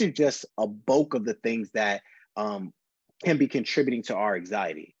 This is just a bulk of the things that can be contributing to our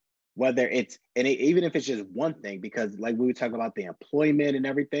anxiety. Whether it's, even if it's just one thing, because like we were talking about the employment and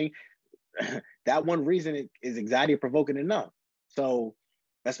everything, that one reason is anxiety provoking enough. So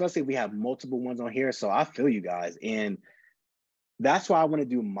especially if we have multiple ones on here. So I feel you guys. And that's why I want to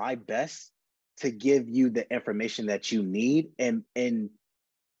do my best to give you the information that you need. And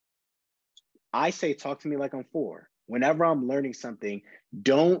I say, talk to me like I'm 4. Whenever I'm learning something,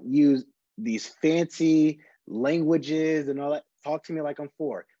 don't use these fancy languages and all that. Talk to me like I'm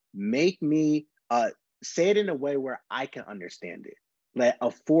 4. Make me say it in a way where I can understand it, like a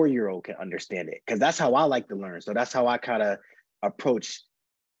 4-year-old can understand it, because that's how I like to learn. So that's how I kind of approach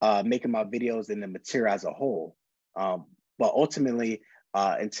making my videos and the material as a whole. But ultimately,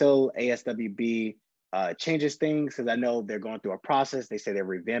 until ASWB changes things, because I know they're going through a process, they say they're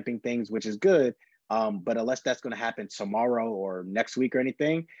revamping things, which is good. But unless that's going to happen tomorrow or next week or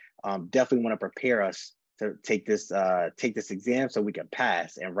anything, definitely want to prepare us to take this exam so we can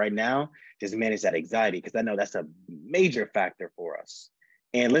pass. And right now, just manage that anxiety, because I know that's a major factor for us.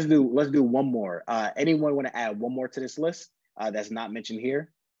 And let's do one more. Anyone want to add one more to this list that's not mentioned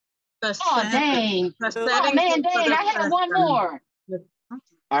here? Oh dang! Oh man, dang! I had one more.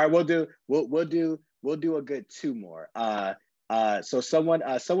 All right, we'll do a good 2 more. So someone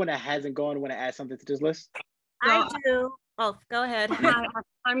that hasn't gone want to add something to this list? I do. Oh, go ahead.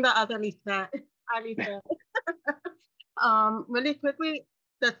 I'm the other Lisa. Really quickly,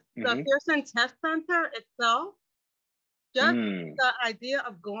 the Pearson Test Center itself, just the idea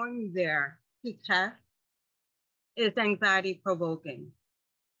of going there to test is anxiety provoking.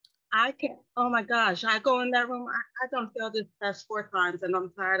 I can't, oh my gosh, I go in that room, I don't fail this test 4 times and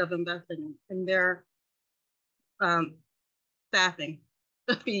I'm tired of investing in their staffing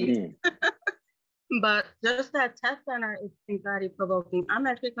fees. But just that test center is anxiety provoking. I'm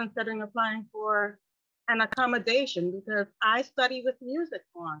actually considering applying for an accommodation because I study with music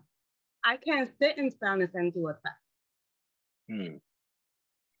on. I can't sit in silence and do a test.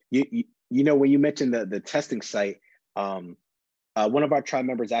 You know, when you mentioned the testing site, one of our tribe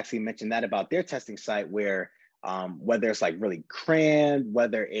members actually mentioned that about their testing site, where whether it's like really crammed,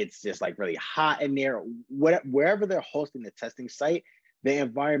 whether it's just like really hot in there, wherever they're hosting the testing site, the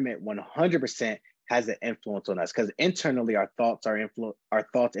environment 100% has an influence on us, because internally our thoughts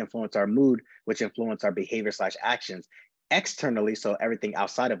influence our mood, which influence our behavior/actions. Externally, so everything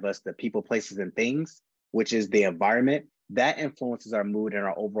outside of us, the people, places, and things, which is the environment, that influences our mood and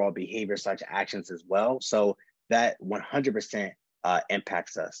our overall behavior/actions as well. So that 100%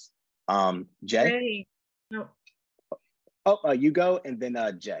 impacts us. Jay? Hey. No. Oh, you go, and then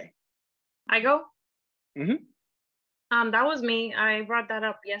Jay. I go? Mm-hmm. That was me. I brought that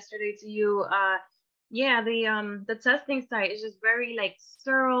up yesterday to you. Yeah, the testing site is just very like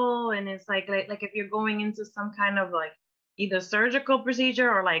sterile, and it's like if you're going into some kind of like either surgical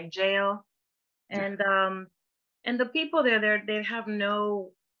procedure or like jail, and the people there, they have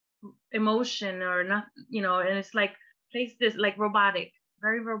no emotion or nothing, you know, and it's like this like robotic,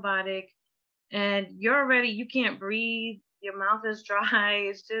 very robotic, and you can't breathe, your mouth is dry.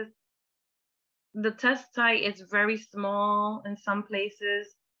 It's just, the test site is very small in some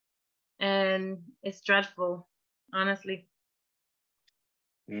places, and it's dreadful, honestly.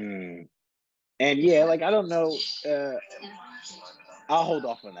 And yeah, like, I don't know, I'll hold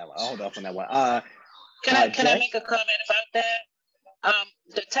off on that one. Can I make a comment about that?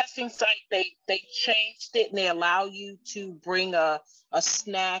 The testing site, they changed it and they allow you to bring a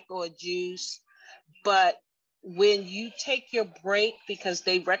snack or a juice, but when you take your break, because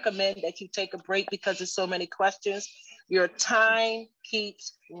they recommend that you take a break because there's so many questions, your time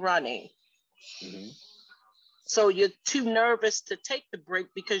keeps running. So you're too nervous to take the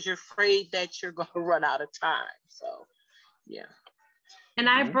break because you're afraid that you're going to run out of time. So, yeah. And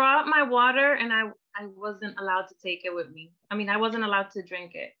I brought my water, and I wasn't allowed to take it with me. I mean, I wasn't allowed to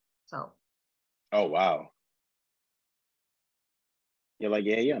drink it, so. Oh, wow. You're like,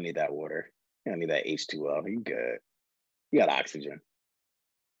 yeah, you don't need that water. You don't need that H2O. You good. You got oxygen.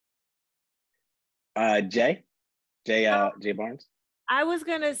 Jay Barnes? I was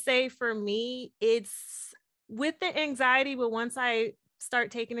going to say, for me, it's with the anxiety, but once I start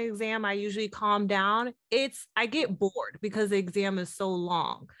taking an exam, I usually calm down. I get bored because the exam is so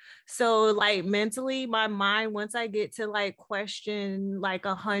long. So like mentally, my mind, once I get to like question like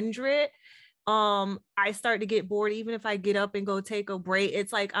 100, I start to get bored. Even if I get up and go take a break,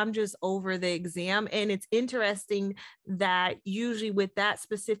 it's like I'm just over the exam. And it's interesting that usually with that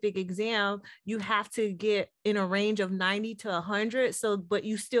specific exam, you have to get in a range of 90 to 100. So, but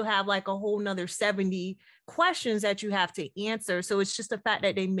you still have like a whole nother 70 questions that you have to answer. So it's just the fact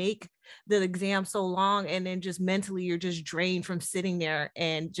that they make the exam so long, and then just mentally you're just drained from sitting there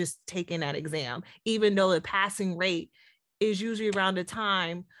and just taking that exam, even though the passing rate is usually around the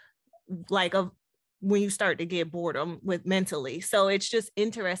time like of when you start to get boredom with mentally. So it's just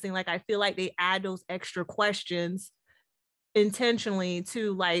interesting. Like, I feel like they add those extra questions intentionally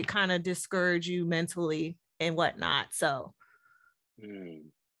to like kind of discourage you mentally and whatnot. So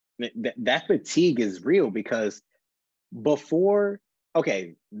that fatigue is real, because before,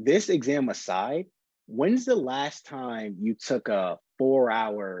 okay, this exam aside, when's the last time you took a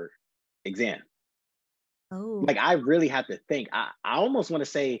 4-hour exam? Oh, like I really have to think. I almost want to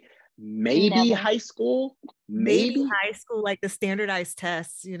say maybe Never. high school, maybe high school, like the standardized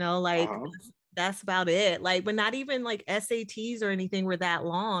tests, you know, like Uh-huh. that's about it. Like, but not even like SATs or anything were that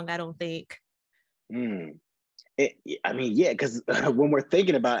long, I don't think. I mean, yeah, because when we're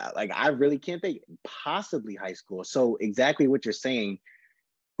thinking about it, like I really can't think. Possibly high school. So exactly what you're saying,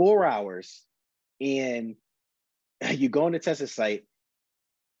 4 hours, and you go on the testing site,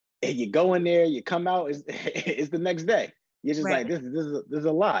 and you go in there, you come out, is the next day. You're just Right. like, this is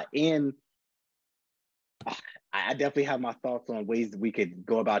a lot. And I definitely have my thoughts on ways that we could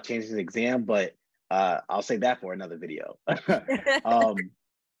go about changing the exam, but I'll save that for another video.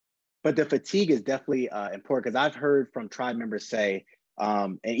 But the fatigue is definitely important, because I've heard from tribe members say,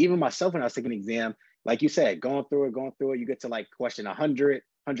 and even myself when I was taking the exam, like you said, going through it, you get to like question 100,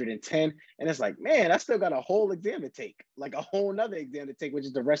 110, and it's like, man, I still got a whole exam to take, like a whole nother exam to take, which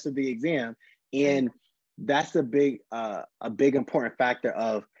is the rest of the exam. And that's a big important factor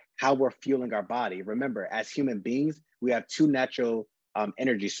of how we're fueling our body. Remember, as human beings, we have two natural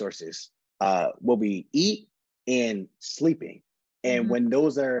energy sources, what we eat and sleeping. And when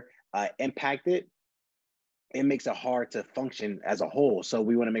those are impacted, it makes it hard to function as a whole. So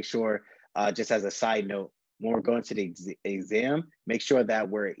we want to make sure, just as a side note, when we're going to the exam, make sure that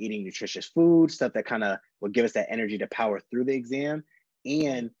we're eating nutritious food, stuff that kind of will give us that energy to power through the exam,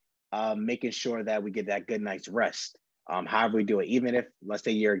 and making sure that we get that good night's rest. However we do it, even if, let's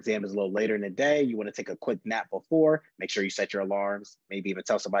say your exam is a little later in the day, you want to take a quick nap before, make sure you set your alarms, maybe even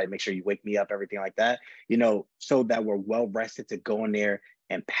tell somebody, make sure you wake me up, everything like that, you know, so that we're well rested to go in there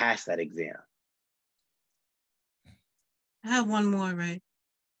and pass that exam. I have one more, right?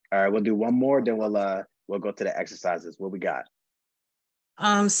 All right, we'll do one more, then we'll go to the exercises. What we got?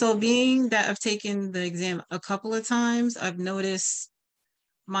 So being that I've taken the exam a couple of times, I've noticed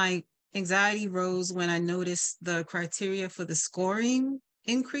my anxiety rose when I noticed the criteria for the scoring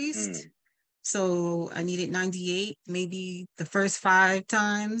increased. So I needed 98, maybe the first 5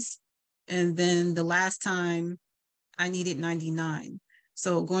 times. And then the last time I needed 99.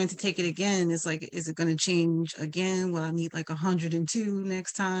 So going to take it again is like, is it going to change again? Will I need like 102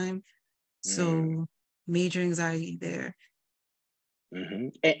 next time? So major anxiety there.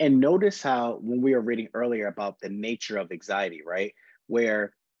 And notice how when we were reading earlier about the nature of anxiety, right?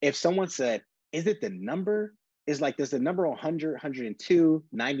 Where if someone said, is it the number? Is like, does the number 100, 102,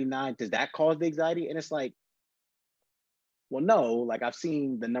 99, does that cause the anxiety? And it's like, well, no, like I've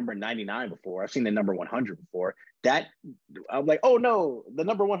seen the number 99 before. I've seen the number 100 before. That I'm like, oh no, the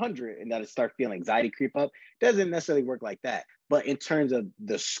number 100, and that it start feeling anxiety creep up. Doesn't necessarily work like that. But in terms of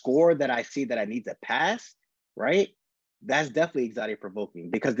the score that I see that I need to pass, right? That's definitely anxiety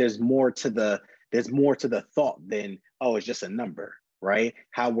provoking, because there's more to the thought than, oh, it's just a number, right?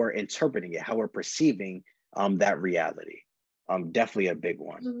 How we're interpreting it, how we're perceiving that reality. Definitely a big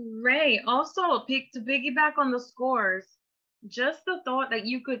one. Ray, also to piggyback on the scores, just the thought that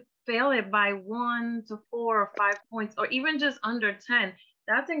you could fail it by 1 to 4 or 5 points, or even just under 10,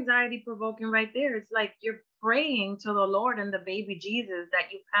 that's anxiety provoking right there. It's like you're praying to the Lord and the baby Jesus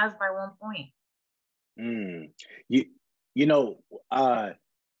that you pass by 1 point. You know, and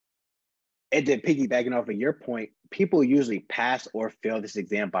then piggybacking off of your point, people usually pass or fail this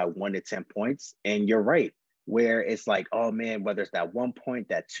exam by 1 to 10 points. And you're right, where it's like, oh man, whether it's that 1 point,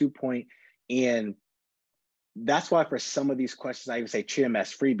 that 2 point. And that's why for some of these questions, I even say treat them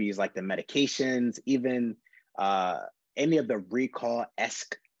as freebies, like the medications, even any of the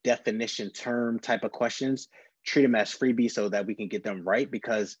recall-esque definition term type of questions, treat them as freebies so that we can get them right,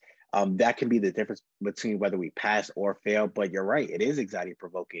 because that can be the difference between whether we pass or fail. But you're right, it is anxiety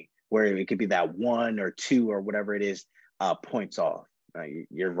provoking, where it could be that 1 or 2 or whatever it is, points off.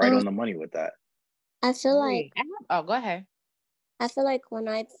 You're right on the money with that. I feel like, oh, go ahead. I feel like when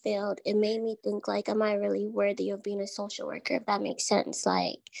I failed, it made me think like, am I really worthy of being a social worker? If that makes sense.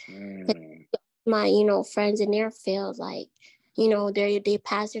 Like my, friends in their field, like, they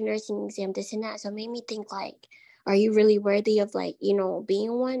passed their nursing exam, this and that. So it made me think like, are you really worthy of like,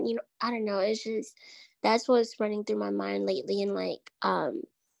 being one? I don't know. It's just, that's what's running through my mind lately. And like,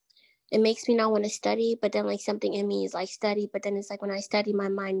 it makes me not want to study, but then like something in me is like study. But then it's like when I study, my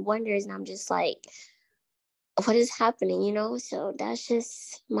mind wanders and I'm just like, what is happening, So that's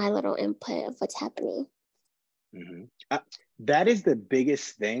just my little input of what's happening. That is the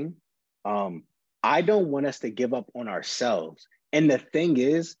biggest thing. I don't want us to give up on ourselves. And the thing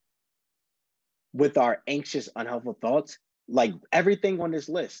is, with our anxious, unhelpful thoughts, like everything on this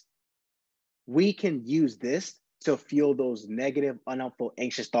list, we can use this to fuel those negative, unhelpful,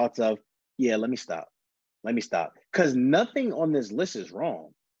 anxious thoughts of, yeah, let me stop. Let me stop. Because nothing on this list is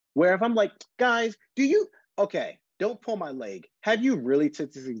wrong. Where if I'm like, guys, okay, don't pull my leg. Have you really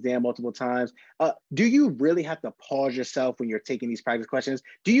took this exam multiple times? Do you really have to pause yourself when you're taking these practice questions?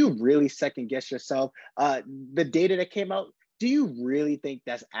 Do you really second guess yourself? The data that came out, do you really think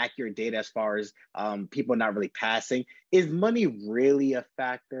that's accurate data as far as people not really passing? Is money really a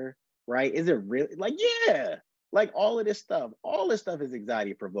factor, right? Is it really? Like, yeah, like all this stuff is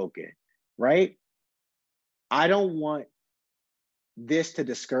anxiety provoking, right? I don't want this to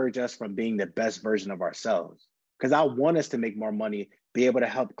discourage us from being the best version of ourselves, because I want us to make more money, be able to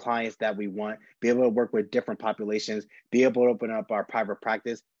help clients that we want, be able to work with different populations, be able to open up our private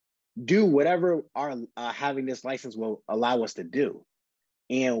practice, do whatever our having this license will allow us to do.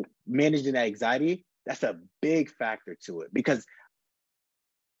 And managing that anxiety, that's a big factor to it, because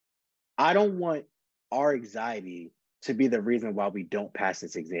I don't want our anxiety to be the reason why we don't pass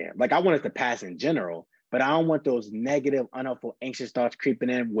this exam. Like, I want us to pass in general, but I don't want those negative, unhelpful, anxious thoughts creeping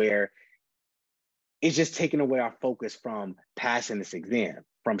in where it's just taking away our focus from passing this exam,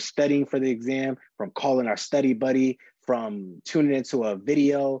 from studying for the exam, from calling our study buddy, from tuning into a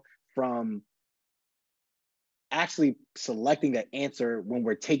video, from actually selecting the answer when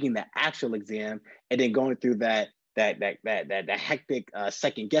we're taking the actual exam, and then going through that hectic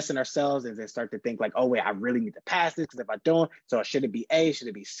second guessing ourselves, and then start to think like, oh wait, I really need to pass this, because if I don't, so should it be A, should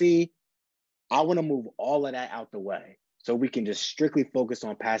it be C? I want to move all of that out the way so we can just strictly focus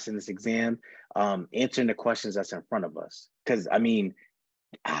on passing this exam, answering the questions that's in front of us. Because I mean,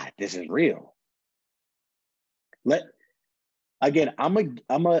 this is real. Again, I'm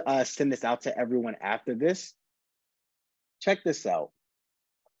gonna send this out to everyone after this. Check this out.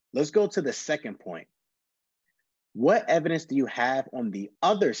 Let's go to the second point. What evidence do you have on the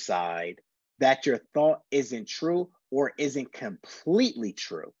other side that your thought isn't true or isn't completely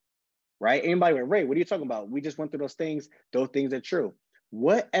true? Right? Anybody went, Ray, what are you talking about? We just went through those things. Those things are true.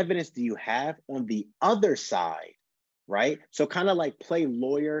 What evidence do you have on the other side, right? So kind of like play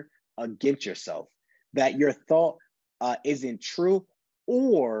lawyer against yourself, that your thought isn't true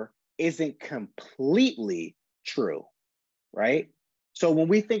or isn't completely true, right? So when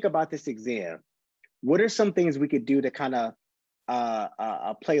we think about this exam, what are some things we could do to kind of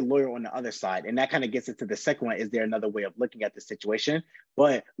play lawyer on the other side? And that kind of gets into the second one. Is there another way of looking at the situation?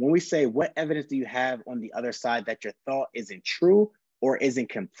 But when we say, what evidence do you have on the other side that your thought isn't true or isn't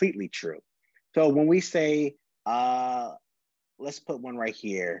completely true? So when we say, let's put one right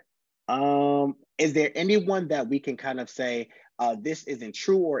here. Is there anyone that we can kind of say, this isn't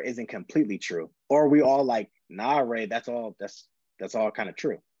true or isn't completely true? Or are we all like, nah, Ray, that's all kind of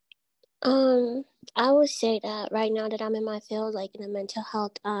true? I would say that right now that I'm in my field, like in a mental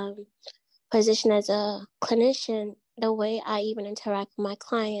health position as a clinician, the way I even interact with my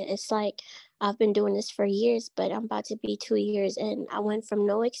client, it's like I've been doing this for years, but I'm about to be 2 years, and I went from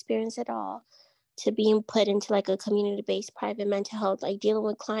no experience at all to being put into like a community-based private mental health, like dealing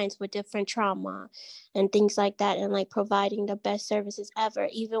with clients with different trauma and things like that, and like providing the best services ever,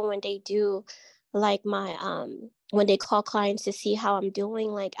 even when they do like my when they call clients to see how I'm doing,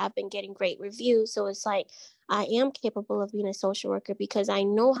 like I've been getting great reviews. So it's like I am capable of being a social worker because I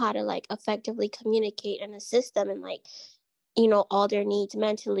know how to like effectively communicate and assist them and like, you know, all their needs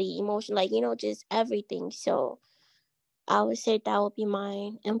mentally, emotionally, like, you know, just everything. So I would say that would be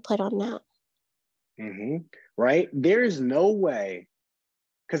my input on that. Mm-hmm. Right? There's no way,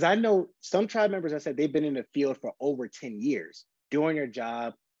 because I know some tribe members, I said they've been in the field for over 10 years, doing their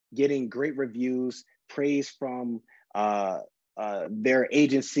job, getting great reviews, praise from their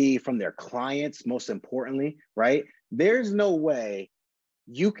agency, from their clients, most importantly, right? There's no way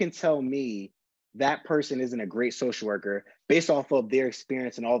you can tell me that person isn't a great social worker based off of their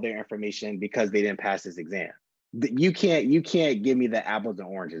experience and all their information because they didn't pass this exam. You can't give me the apples and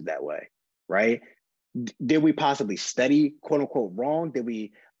oranges that way, right? Did we possibly study, quote unquote, wrong? Did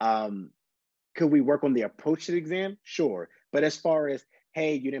we, could we work on the approach to the exam? Sure. But as far as,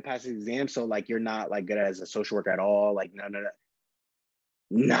 hey, you didn't pass the exam, so like you're not like good as a social worker at all, like no.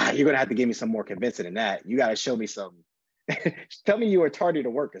 Nah, you're gonna have to give me some more convincing than that. You gotta show me something. Tell me you were tardy to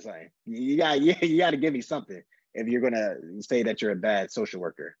work or something. You gotta give me something if you're gonna say that you're a bad social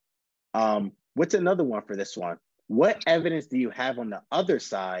worker. What's another one for this one? What evidence do you have on the other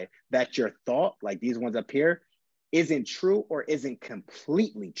side that your thought, like these ones up here, isn't true or isn't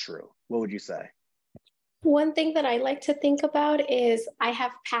completely true? What would you say? One thing that I like to think about is I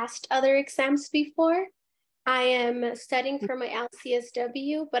have passed other exams before. I am studying for my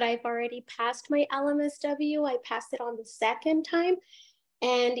LCSW, but I've already passed my LMSW. I passed it on the second time.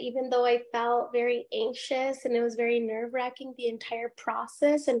 And even though I felt very anxious and it was very nerve-wracking, the entire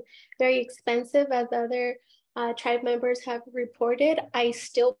process, and very expensive, as other tribe members have reported, I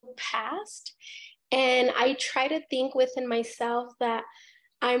still passed. And I try to think within myself that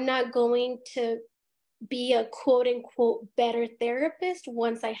I'm not going to be a quote unquote better therapist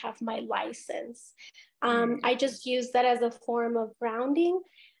once I have my license. I just use that as a form of grounding.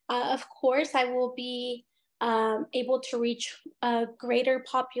 Of course, I will be able to reach a greater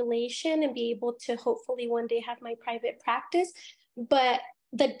population and be able to hopefully one day have my private practice. But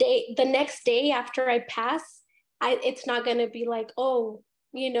the next day after I pass, it's not going to be like, oh,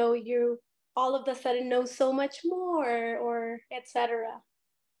 you know, you all of a sudden know so much more, or etc.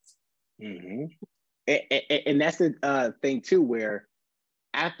 Mm-hmm. And that's the thing too, where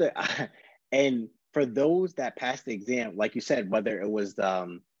after, and for those that passed the exam, like you said, whether it was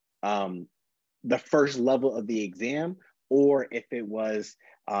the first level of the exam, or if it was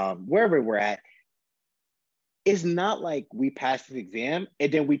wherever we're at, it's not like we passed this exam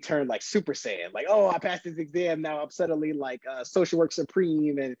and then we turn like Super Saiyan, like, oh, I passed this exam, now I'm suddenly like social work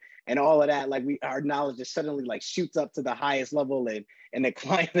supreme and all of that. Like our knowledge just suddenly like shoots up to the highest level, and the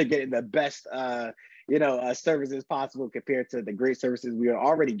clients are getting the best services possible compared to the great services we are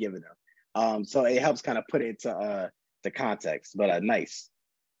already giving them. So it helps kind of put it into the context, but nice.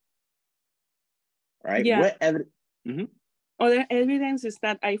 Right? Yeah. What evidence? Mm-hmm. Other evidence is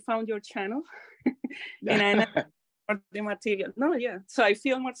that I found your channel and I know for the material. No, yeah. So I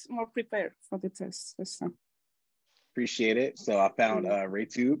feel much more prepared for the test. So. Appreciate it. So I found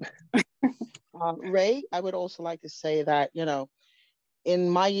RayTube. Ray, I would also like to say that, in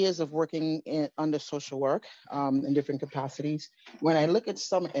my years of working under social work in different capacities, when I look at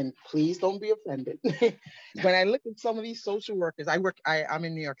some, and please don't be offended, when I look at some of these social workers, I'm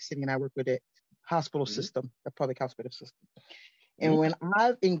in New York City and I work with the hospital system, the public hospital system. And when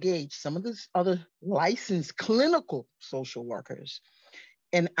I've engaged some of these other licensed clinical social workers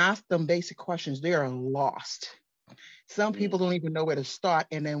and asked them basic questions, they are lost. Some people don't even know where to start.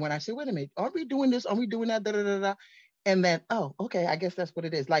 And then when I say, wait a minute, are we doing this? Are we doing that? Da, da, da, da. And then, oh, okay, I guess that's what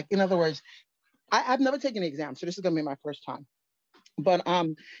it is. Like, in other words, I've never taken an exam, so this is gonna be my first time. But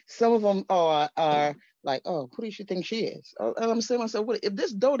some of them are like, oh, who does she think she is? And I'm saying to myself, well, if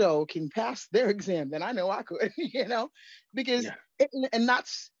this dodo can pass their exam, then I know I could, because and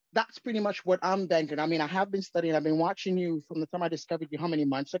that's pretty much what I'm banking. I mean, I have been studying. I've been watching you from the time I discovered you how many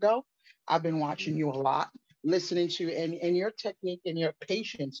months ago. I've been watching you a lot, listening to, and your technique and your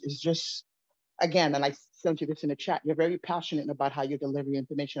patience is just, again, and I sent you this in the chat, you're very passionate about how you deliver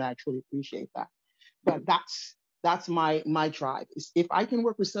information. I truly appreciate that. But that's my drive. If I can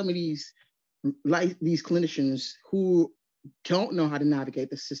work with some of these clinicians who don't know how to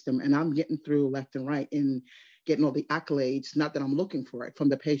navigate the system, and I'm getting through left and right and getting all the accolades, not that I'm looking for it from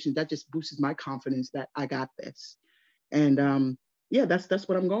the patient, that just boosts my confidence that I got this. And yeah, that's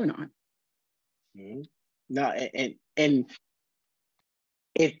what I'm going on. Mm-hmm. No, and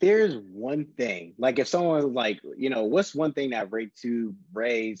if there's one thing, like if someone was like, what's one thing that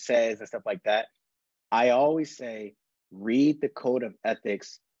Ray says and stuff like that, I always say, read the code of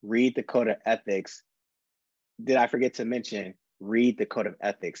ethics, read the code of ethics. Did I forget to mention, read the code of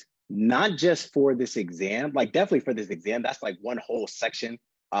ethics, not just for this exam, like definitely for this exam, that's like one whole section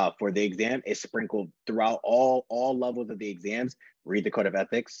for the exam. It's sprinkled throughout all levels of the exams. Read the code of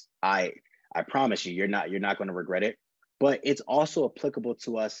ethics. I promise you, you're not going to regret it. But it's also applicable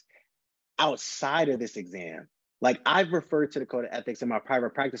to us outside of this exam. Like I've referred to the code of ethics in my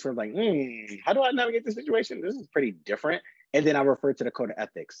private practice where I'm like, how do I navigate this situation? This is pretty different. And then I refer to the code of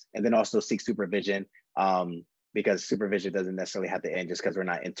ethics and then also seek supervision because supervision doesn't necessarily have to end just because we're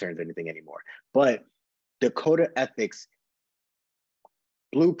not interns or anything anymore. But the code of ethics,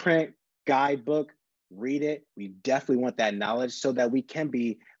 blueprint, guidebook, read it. We definitely want that knowledge so that we can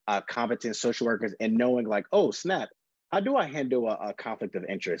be competent social workers and knowing like, oh, snap, how do I handle a conflict of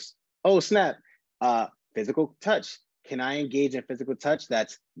interest? Oh, snap, physical touch. Can I engage in physical touch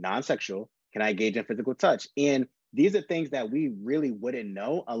that's non-sexual? Can I engage in physical touch? And these are things that we really wouldn't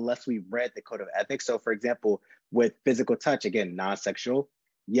know unless we read the code of ethics. So for example, with physical touch, again, non-sexual,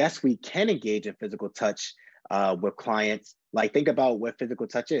 yes, we can engage in physical touch with clients. Like think about what physical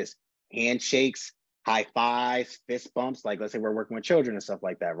touch is. Handshakes, high fives, fist bumps. Like let's say we're working with children and stuff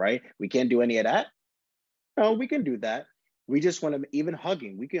like that, right? We can't do any of that. No, we can do that. We just want to, even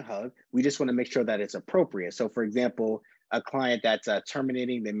hugging, we can hug. We just want to make sure that it's appropriate. So for example, a client that's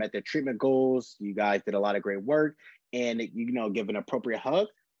terminating, they met their treatment goals, you guys did a lot of great work, and give an appropriate hug,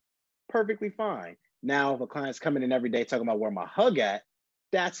 perfectly fine. Now, if a client's coming in every day talking about where my hug at,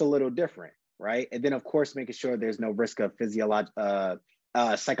 that's a little different, right? And then, of course, making sure there's no risk of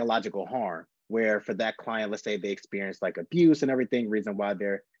psychological harm, where for that client, let's say they experienced like abuse and everything, reason why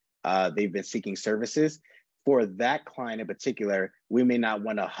they've been seeking services. For that client in particular, we may not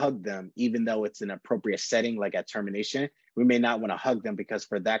want to hug them, even though it's an appropriate setting, like at termination. We may not want to hug them because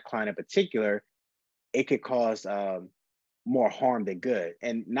for that client in particular, it could cause more harm than good.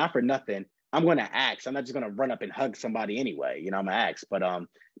 And not for nothing, I'm going to ask. I'm not just going to run up and hug somebody anyway. I'm going to ask.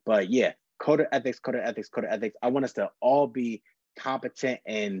 But yeah, code of ethics, code of ethics, code of ethics. I want us to all be competent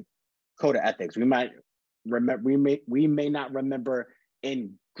in code of ethics. We might remember, we may not remember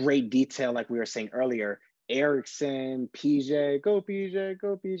in great detail, like we were saying earlier, Erickson, PJ, go PJ,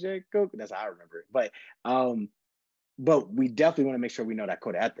 go PJ, go. That's how I remember it. But we definitely want to make sure we know that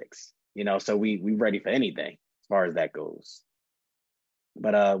code of ethics, so we ready for anything as far as that goes.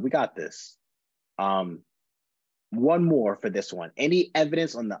 But we got this. One more for this one. Any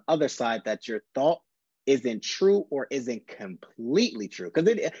evidence on the other side that your thought isn't true or isn't completely true?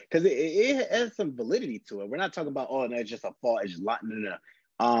 Because it has some validity to it. We're not talking about, oh, no, it's just a fault. It's just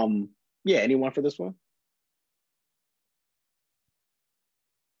no. Yeah, anyone for this one?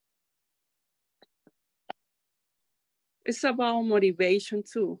 It's about motivation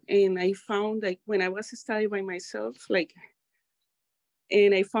too. And I found like when I was studying by myself,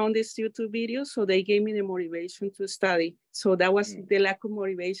 and I found this YouTube video, so they gave me the motivation to study. So that was the lack of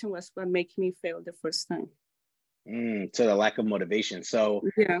motivation was what made me fail the first time. So the lack of motivation. So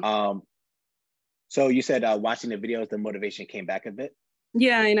yeah. So you said watching the videos, the motivation came back a bit?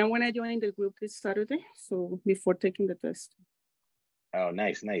 Yeah, and I want to join the group this Saturday, so before taking the test. Oh,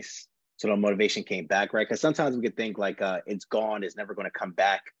 nice. So the motivation came back, right? Because sometimes we could think like it's gone, it's never going to come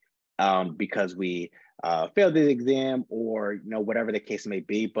back because we failed the exam or whatever the case may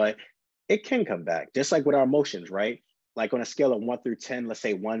be. But it can come back, just like with our emotions, right? Like on a scale of 1 through 10, let's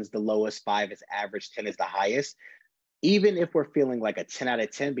say 1's the lowest, 5 is average, 10 is the highest. Even if we're feeling like a 10 out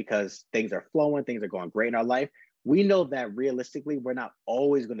of 10 because things are flowing, things are going great in our life, we know that realistically, we're not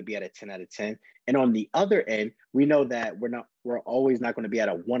always going to be at a 10 out of 10. And on the other end, we know that we're always not going to be at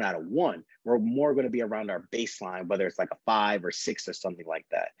a 1 out of 1. We're more going to be around our baseline, whether it's like a 5 or 6 or something like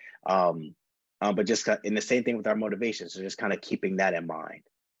that. But just in the same thing with our motivation. So just kind of keeping that in mind.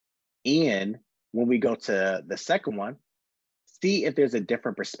 And when we go to the second one, see if there's a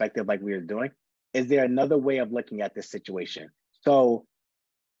different perspective like we were doing. Is there another way of looking at this situation? So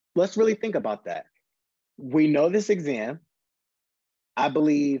let's really think about that. We know this exam. I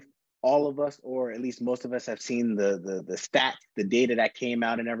believe all of us, or at least most of us, have seen the stats, the data that came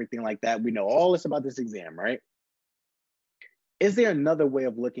out and everything like that. We know all this about this exam, right? Is there another way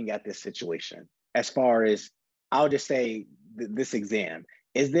of looking at this situation? As far as, I'll just say this exam,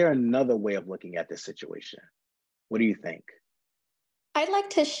 is there another way of looking at this situation? What do you think? I'd like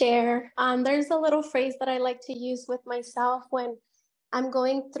to share. There's a little phrase that I like to use with myself when I'm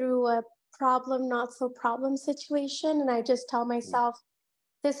going through a problem, not so problem situation. And I just tell myself,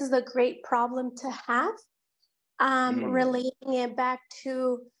 this is a great problem to have. Relating it back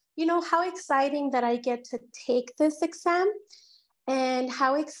to, how exciting that I get to take this exam and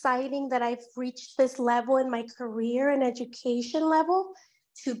how exciting that I've reached this level in my career and education level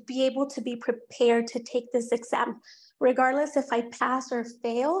to be able to be prepared to take this exam. Regardless if I pass or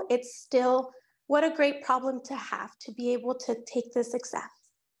fail, it's still what a great problem to have to be able to take this exam.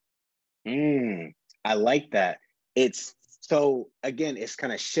 I like that. So again, it's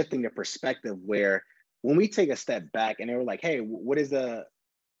kind of shifting the perspective where when we take a step back and they were like, hey, what is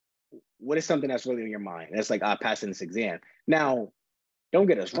something that's really in your mind? And it's like, passing this exam. Now, don't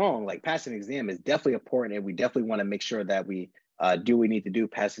get us wrong, like passing an exam is definitely important, and we definitely want to make sure that we do what we need to do,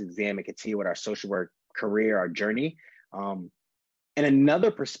 pass the exam and continue with our social work career, our journey. And another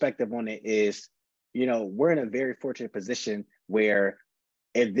perspective on it is, we're in a very fortunate position where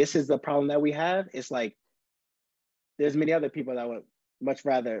if this is the problem that we have, it's like there's many other people that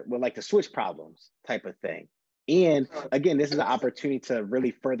would like to switch problems type of thing. And again, this is an opportunity to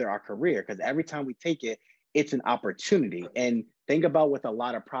really further our career, because every time we take it, it's an opportunity. And think about with a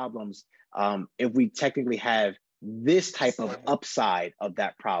lot of problems, if we technically have this type of upside of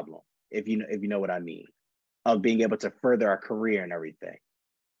that problem, if you know what I mean, of being able to further our career and everything.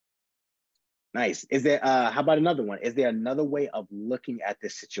 Nice. Is there, how about another one? Is there another way of looking at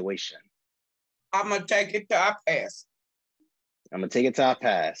this situation? I'm going to take it till I pass. I'm going to take it till I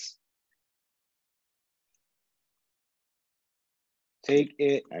pass. Take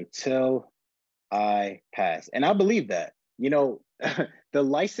it until I pass. And I believe that. you know, the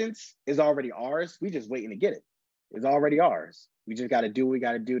license is already ours. We just waiting to get it. It's already ours. We just got to do what we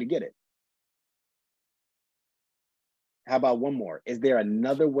got to do to get it. How about one more? Is there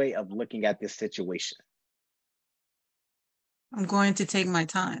another way of looking at this situation? I'm going to take my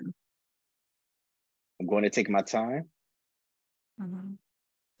time. I'm going to take my time. Mm-hmm.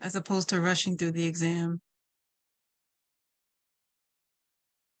 As opposed to rushing through the exam.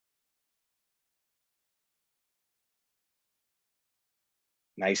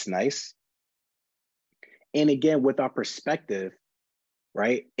 Nice, nice. And again, with our perspective,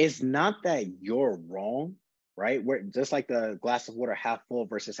 right? It's not that you're wrong, right? We're just like the glass of water half full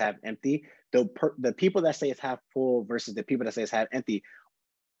versus half empty. The people that say it's half full versus the people that say it's half empty,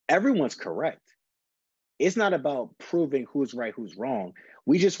 everyone's correct. It's not about proving who's right, who's wrong.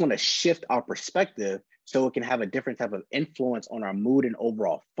 We just want to shift our perspective so it can have a different type of influence on our mood and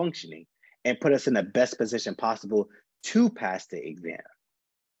overall functioning and put us in the best position possible to pass the exam.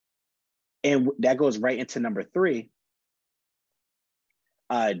 And that goes right into number 3.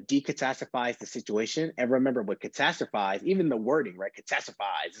 Decatastrophize the situation. And remember, with catastrophize, even the wording, right?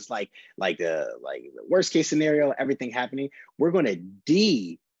 Catastrophize, it's like the worst case scenario, everything happening. We're going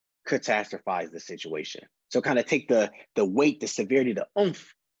to catastrophize the situation. So kind of take the weight, the severity, the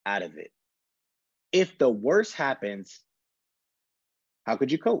oomph out of it. If the worst happens, how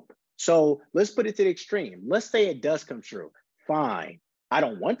could you cope? So let's put it to the extreme. Let's say it does come true. Fine. I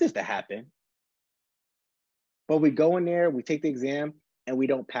don't want this to happen. But we go in there, we take the exam, and we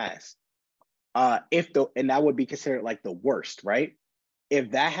don't pass. And that would be considered like the worst, right?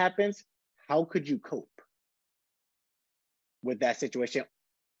 If that happens, how could you cope with that situation?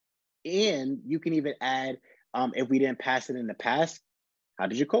 And you can even add, if we didn't pass it in the past, how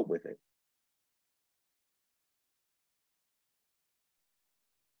did you cope with it?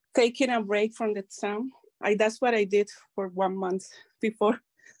 Taking a break from the exam. That's what I did for 1 month before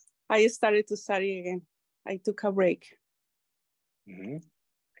I started to study again. I took a break. Mm-hmm.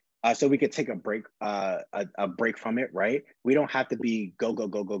 So we could take a break from it, right? We don't have to be go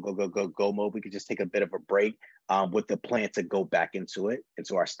mode. We could just take a bit of a break with the plan to go back into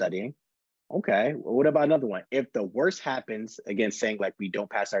our studying. Okay, well, what about another one? If the worst happens, again, saying like we don't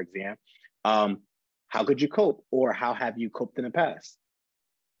pass our exam, how could you cope, or how have you coped in the past?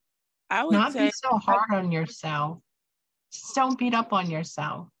 I would not be so hard on yourself. Just don't beat up on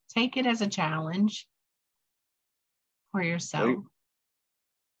yourself. Take it as a challenge for yourself.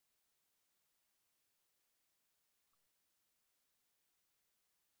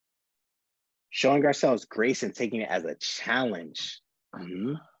 Showing ourselves grace and taking it as a challenge.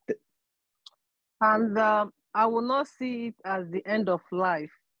 Mm-hmm. And I will not see it as the end of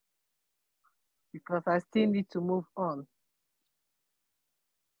life because I still need to move on.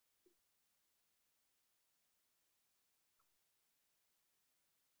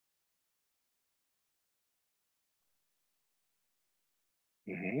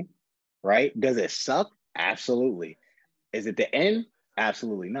 Mm-hmm. Right? Does it suck? Absolutely. Is it the end?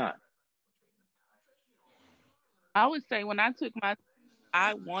 Absolutely not. I would say when I took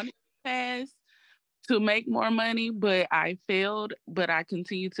I wanted to pass to make more money, but I failed, but I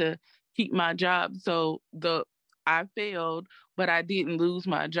continued to keep my job. So I failed, but I didn't lose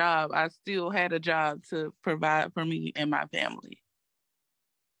my job. I still had a job to provide for me and my family.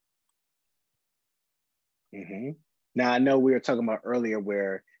 Mm-hmm. Now, I know we were talking about earlier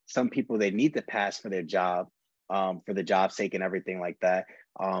where some people, they need to pass for their job, for the job's sake and everything like that.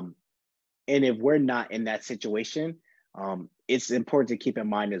 And if we're not in that situation, it's important to keep in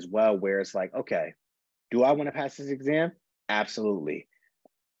mind as well, where it's like, okay, do I want to pass this exam? Absolutely.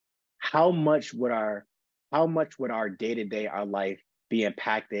 How much would our day-to-day, our life be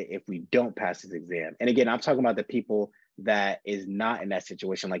impacted if we don't pass this exam? And again, I'm talking about the people that is not in that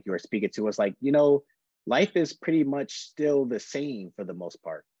situation like you were speaking to. It's like, life is pretty much still the same for the most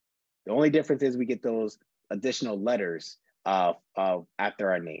part. The only difference is we get those additional letters after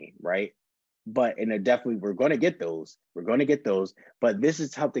our name, right? But definitely we're going to get those. But this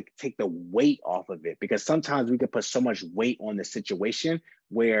is how to take the weight off of it, because sometimes we can put so much weight on the situation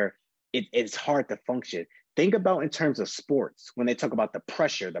where it's hard to function. Think about in terms of sports when they talk about the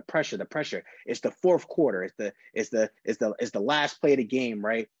pressure. It's the fourth quarter. It's the last play of the game,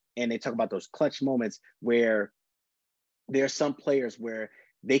 right? And they talk about those clutch moments where there's some players where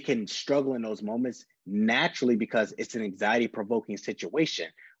they can struggle in those moments naturally because it's an anxiety-provoking situation.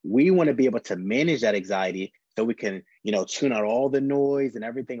 We want to be able to manage that anxiety so we can, tune out all the noise and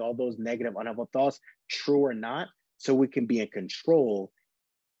everything, all those negative, unhelpful thoughts, true or not, so we can be in control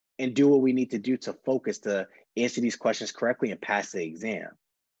and do what we need to do to focus to answer these questions correctly and pass the exam.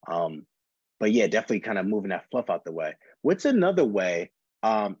 But yeah, definitely kind of moving that fluff out the way. What's another way,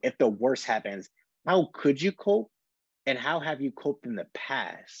 if the worst happens, how could you cope? And how have you coped in the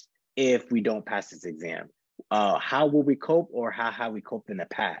past if we don't pass this exam? How will we cope, or how have we coped in the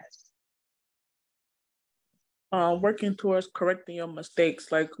past? Working towards correcting your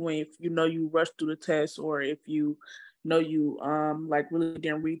mistakes, like when if you know you rushed through the test, or if you know you like really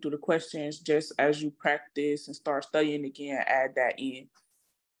didn't read through the questions, just as you practice and start studying again, add that in.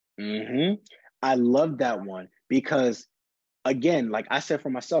 I love that one because, again, like I said for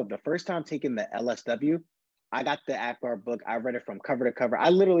myself, the first time taking the LSW, I got the ACBAR book. I read it from cover to cover. I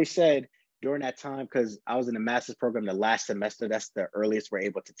literally said during that time, because I was in the master's program the last semester, that's the earliest we're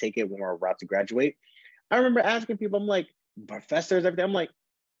able to take it when we're about to graduate. I remember asking people, I'm like, professors, everything. I'm like,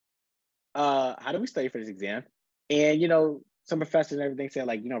 how do we study for this exam? And, you know, some professors and everything said,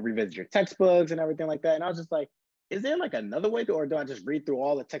 like, you know, revisit your textbooks and everything like that. And I was just like, is there like another way to, or do I just read through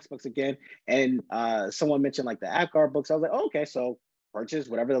all the textbooks again? And someone mentioned like the ACBAR books. I was like, oh, okay, so purchase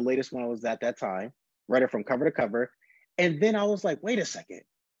whatever the latest one was at that time, read it from cover to cover. And then I was like, wait a second.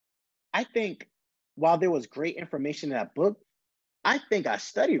 I think while there was great information in that book, I think I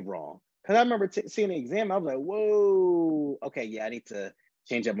studied wrong. Because I remember seeing the exam, I was like, whoa, okay, yeah, I need to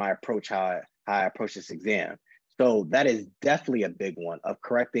change up my approach, how I approach this exam. So that is definitely a big one of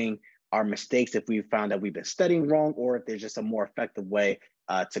correcting our mistakes if we found that we've been studying wrong, or if there's just a more effective way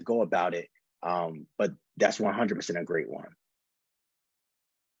to go about it. But that's 100% a great one.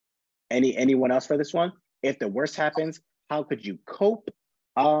 Anyone else for this one? If the worst happens, how could you cope?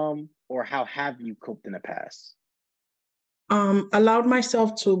 Or how have you coped in the past? Allowed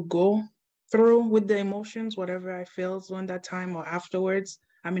myself to go through with the emotions, whatever I felt during that time or afterwards.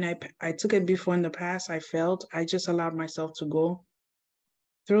 I mean, I took it before in the past, I felt. I just allowed myself to go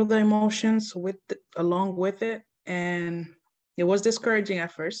through the emotions along with it. And it was discouraging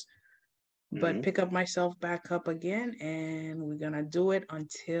at first, but pick up myself back up again, and we're gonna do it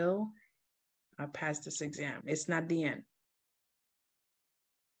until I pass this exam. It's not the end.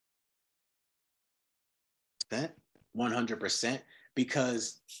 That 100%,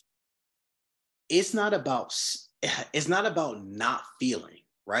 because it's not about not feeling,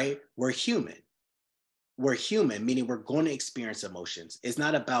 right? We're human. We're human, meaning we're going to experience emotions. It's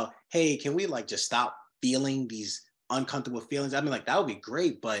not about, hey, can we like just stop feeling these uncomfortable feelings? I mean, like that would be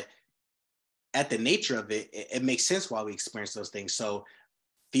great, but at the nature of it, it makes sense why we experience those things. So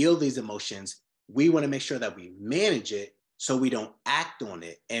feel these emotions. We want to make sure that we manage it so we don't act on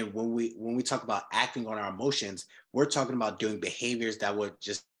it. And when we talk about acting on our emotions, we're talking about doing behaviors that would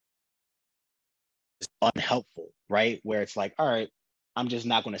just unhelpful, right? Where it's like, all right, I'm just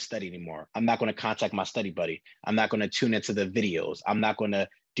not going to study anymore. I'm not going to contact my study buddy. I'm not going to tune into the videos. I'm not going to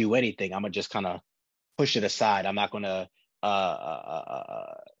do anything. I'm going to just kind of push it aside. I'm not going to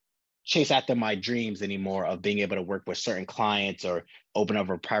chase after my dreams anymore of being able to work with certain clients or open up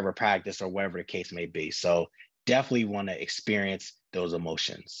a private practice or whatever the case may be. So definitely want to experience those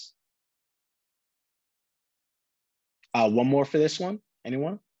emotions. One more for this one.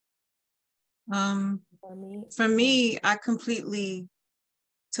 Anyone? For me, I completely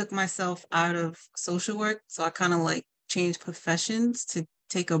took myself out of social work. So I kind of like changed professions to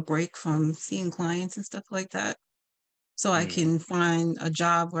take a break from seeing clients and stuff like that. So I can find a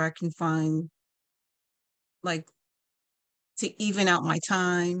job where I can find like to even out my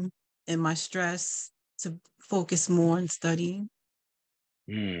time and my stress to focus more on studying.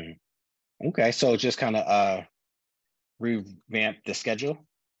 Okay, so just kind of revamp the schedule?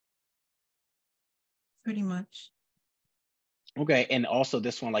 Pretty much. Okay, and also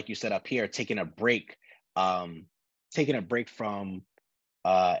this one, like you said up here, taking a break from, and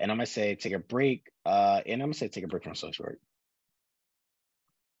I'm gonna say take a break, and I'm gonna say take a break from social work.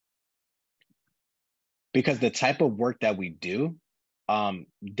 Because the type of work that we do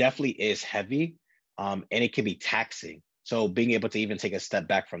definitely is heavy, and it can be taxing. So being able to even take a step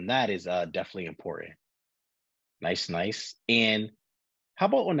back from that is definitely important. Nice, nice. And how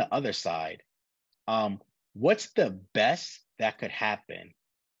about on the other side? What's the best that could happen?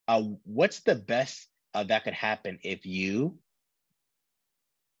 What's the best that could happen if you?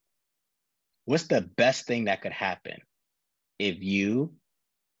 What's the best thing that could happen if you?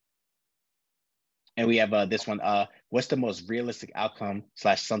 And we have this one. What's the most realistic outcome /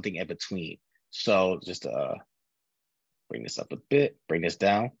 something in between? So just bring this up a bit, bring this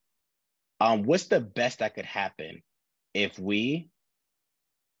down. What's the best that could happen if we?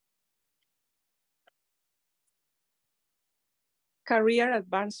 Career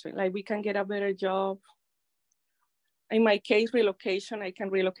advancement, like we can get a better job. In my case, relocation, I can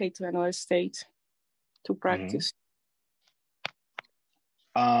relocate to another state to practice.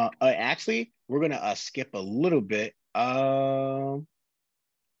 Actually, we're gonna skip a little bit. I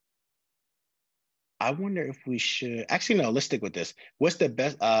wonder if we should actually no, let's stick with this. What's the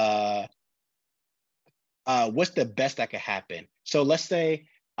best that could happen? So let's say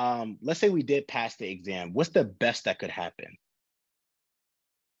we did pass the exam. What's the best that could happen?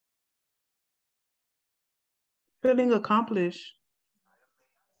 Feeling accomplished.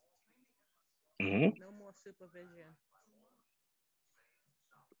 Mm-hmm. No more supervision.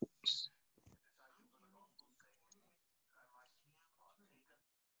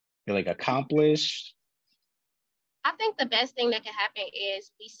 Feeling accomplished. I think the best thing that can happen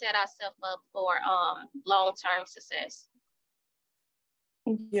is we set ourselves up for long-term success.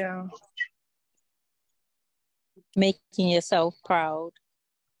 Yeah. Making yourself proud.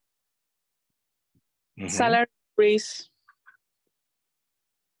 Salary raise.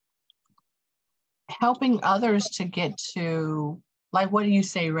 Helping others to get to, like, what do you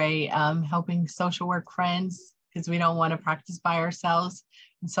say, Ray? Helping social work friends, because we don't want to practice by ourselves.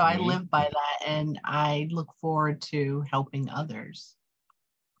 And so I live by that, and I look forward to helping others.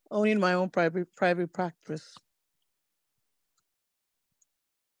 Owning my own private practice.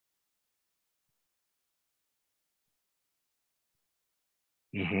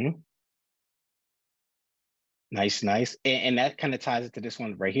 Nice. And that kind of ties into this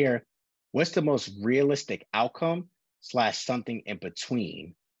one right here. What's the most realistic outcome / something in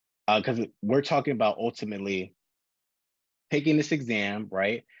between? Because we're talking about ultimately taking this exam,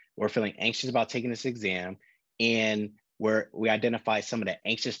 right? We're feeling anxious about taking this exam, and we identify some of the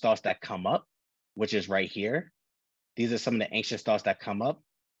anxious thoughts that come up, which is right here. These are some of the anxious thoughts that come up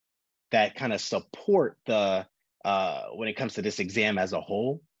that kind of support the when it comes to this exam as a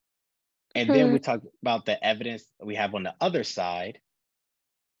whole. And then we talk about the evidence we have on the other side,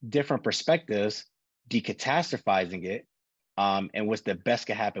 different perspectives, decatastrophizing it, and what's the best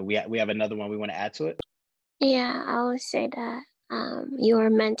could happen. We have another one we want to add to it. Yeah, I would say that you are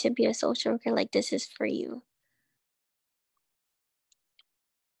meant to be a social worker. Like, this is for you.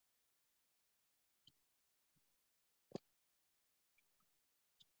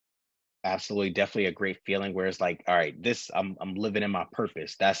 Absolutely, definitely a great feeling where it's like, all right, I'm living in my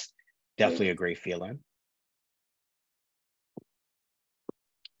purpose. That's definitely a great feeling.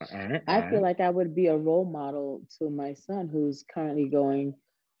 I feel like I would be a role model to my son who's currently going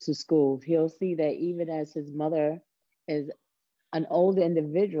to school. He'll see that even as his mother is an older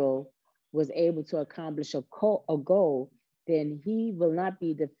individual was able to accomplish a goal, then he will not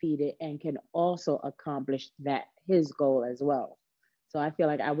be defeated and can also accomplish his goal as well. So I feel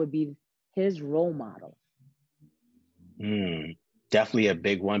like I would be his role model. Definitely a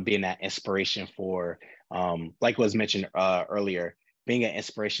big one, being that inspiration for, like was mentioned earlier, being an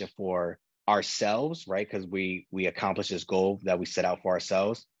inspiration for ourselves, right? Because we accomplish this goal that we set out for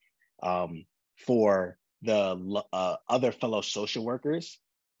ourselves, for the other fellow social workers,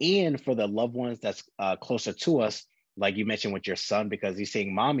 and for the loved ones that's closer to us, like you mentioned with your son, because he's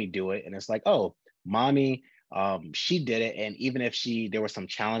seeing mommy do it, and it's like, oh, mommy, she did it, and even if there was some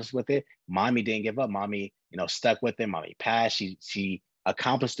challenge with it, mommy didn't give up. Mommy, stuck with it. Mommy passed. She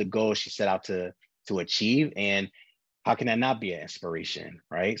accomplished the goal she set out to achieve, and how can that not be an inspiration,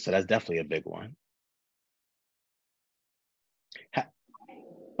 right? So that's definitely a big one.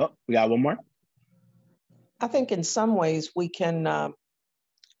 Oh, we got one more. I think in some ways we can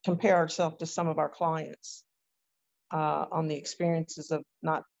compare ourselves to some of our clients on the experiences of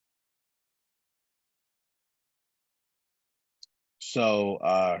not.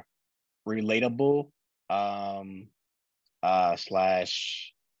 So relatable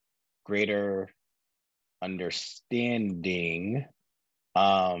 / greater understanding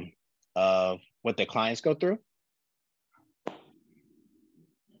of what the clients go through.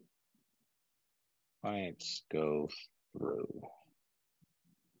 Clients go through.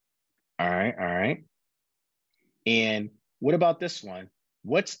 All right. And what about this one?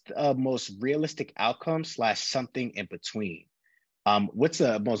 What's the most realistic outcome / something in between? What's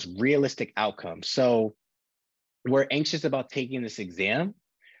the most realistic outcome? So we're anxious about taking this exam.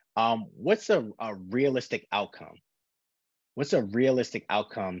 What's a realistic outcome? What's a realistic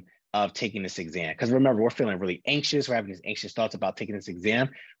outcome of taking this exam? Because remember, we're feeling really anxious. We're having these anxious thoughts about taking this exam.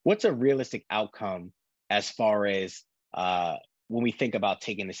 What's a realistic outcome as far as when we think about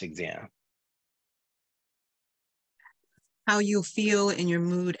taking this exam? How you feel in your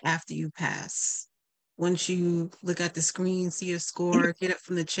mood after you pass. Once you look at the screen, see your score, get up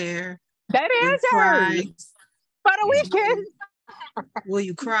from the chair. That answers for the weekend. Will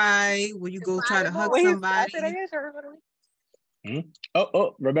you cry? Will you go try to hug somebody?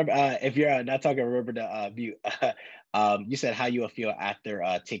 Oh, remember, if you're not talking, remember to mute. You said how you will feel after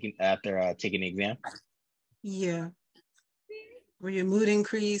taking the exam. Yeah. Will your mood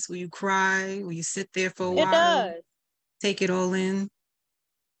increase? Will you cry? Will you sit there for a while? It does. Take it all in?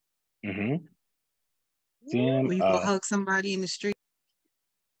 Mm-hmm. Will you go hug somebody in the street?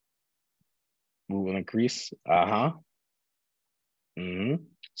 Mood will increase. Uh-huh. Mm-hmm.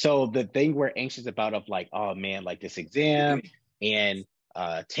 So the thing we're anxious about of like, oh man, like this exam and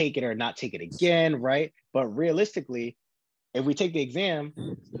take it or not take it again, right? But realistically, if we take the exam,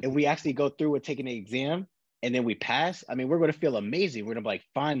 if we actually go through with taking the exam and then we pass, I mean, we're going to feel amazing. We're going to be like,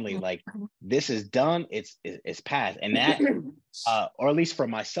 finally, like this is done. It's passed. And that, or at least for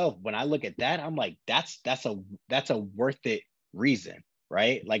myself, when I look at that, I'm like, that's a worth it reason,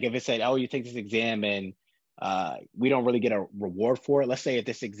 right? Like if it said, oh, you take this exam and we don't really get a reward for it. Let's say at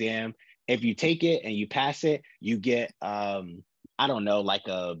this exam, if you take it and you pass it, you get, I don't know, like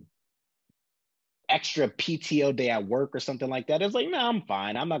a extra PTO day at work or something like that. It's like, no, I'm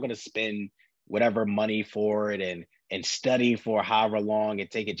fine. I'm not going to spend whatever money for it and study for however long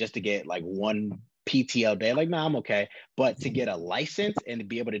and take it just to get like one PTO day. Like, no, I'm okay. But to get a license and to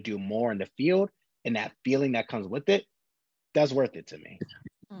be able to do more in the field and that feeling that comes with it, that's worth it to me.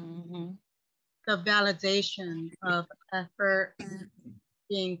 Mm-hmm. The validation of effort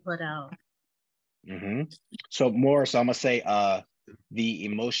being put out. Mm-hmm. So I'm going to say the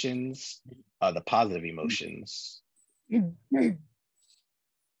emotions, the positive emotions.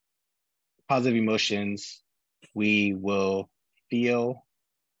 Positive emotions we will feel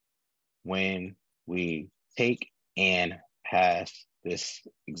when we take and pass this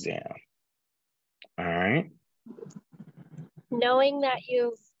exam. All right. Knowing that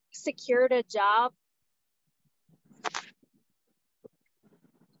you've secured a job.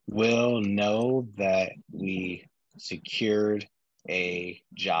 We'll know that we secured a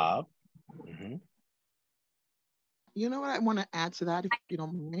job. Mm-hmm. You know what I want to add to that, if you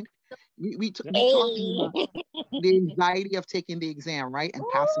don't mind? We talking about the anxiety of taking the exam, right? And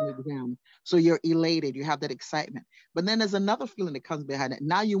passing the exam. So you're elated, you have that excitement. But then there's another feeling that comes behind it.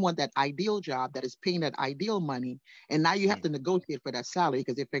 Now you want that ideal job that is paying that ideal money. And now you have to negotiate for that salary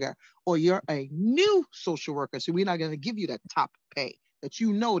because they figure, oh, you're a new social worker, so we're not going to give you that top pay that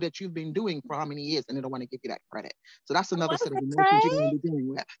you know that you've been doing for how many years, and they don't want to give you that credit. So that's another set of emotions you're going to be dealing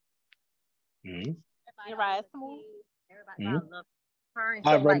with. Mm-hmm.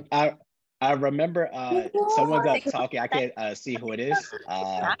 Mm-hmm. I remember someone's talking. I can't see who it is.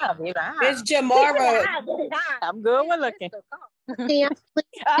 It's Jamara. I'm good with looking.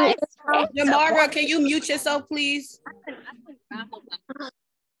 Jamara, can you mute yourself, please?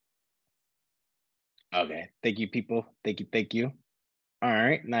 Okay. Thank you, people. Thank you. All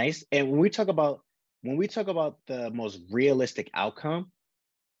right, nice. And when we talk about the most realistic outcome,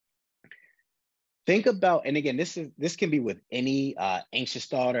 think about, and again, this can be with any anxious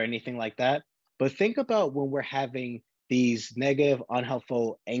thought or anything like that, but think about when we're having these negative,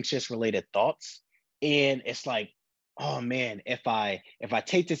 unhelpful, anxious related thoughts, and it's like, oh man, if I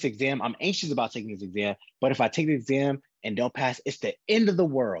take this exam, I'm anxious about taking this exam, but if I take the exam and don't pass, it's the end of the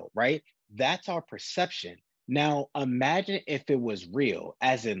world, right? That's our perception. Now, imagine if it was real,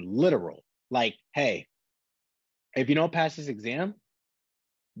 as in literal, like, hey, if you don't pass this exam,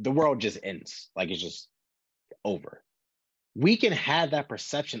 the world just ends, like it's just over. We can have that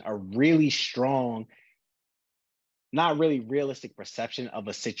perception, a really strong, not really realistic perception of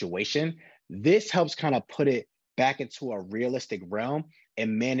a situation. This helps kind of put it back into a realistic realm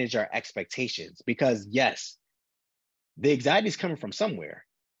and manage our expectations, because yes, the anxiety is coming from somewhere.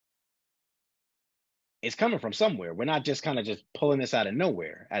 It's coming from somewhere. We're not just kind of just pulling this out of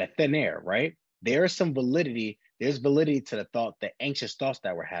nowhere, out of thin air, right? There is some validity. There's validity to the thought, the anxious thoughts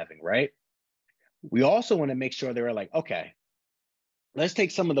that we're having, right? We also want to make sure that we're like, okay, let's take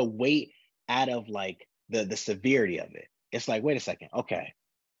some of the weight out of like the severity of it. It's like, wait a second, okay,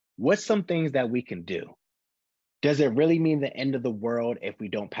 what's some things that we can do? Does it really mean the end of the world if we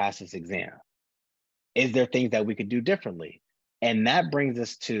don't pass this exam? Is there things that we could do differently? And that brings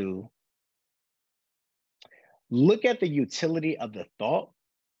us to look at the utility of the thought.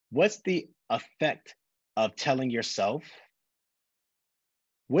 What's the effect of telling yourself?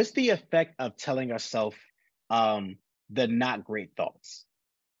 What's the effect of telling ourselves the not great thoughts?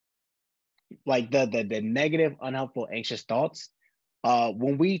 Like the negative, unhelpful, anxious thoughts.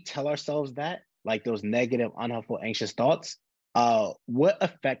 When we tell ourselves that, like those negative, unhelpful, anxious thoughts, what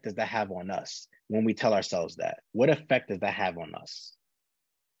effect does that have on us when we tell ourselves that? What effect does that have on us?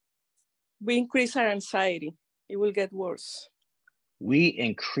 We increase our anxiety. It will get worse. We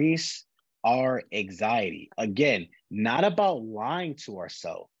increase our anxiety. Again, not about lying to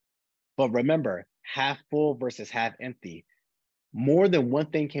ourselves, but remember, half full versus half empty. More than one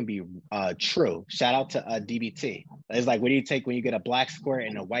thing can be true. Shout out to DBT. It's like, what do you take when you get a black square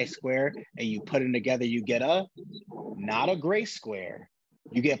and a white square and you put them together, you get not a gray square.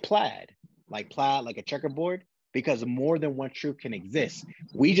 You get plaid, like a checkerboard, because more than one truth can exist.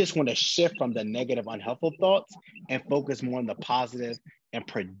 We just want to shift from the negative, unhelpful thoughts and focus more on the positive and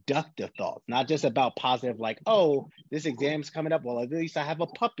productive thoughts, not just about positive, like, oh, this exam's coming up, well, at least I have a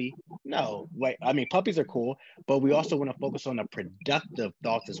puppy. No, wait, I mean, puppies are cool, but we also want to focus on the productive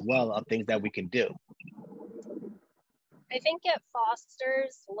thoughts as well of things that we can do. I think it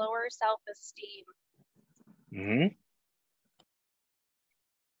fosters lower self-esteem.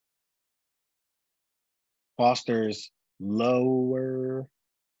 Fosters lower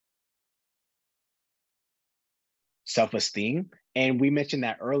self-esteem. And we mentioned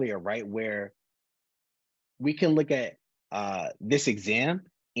that earlier, right? Where we can look at this exam,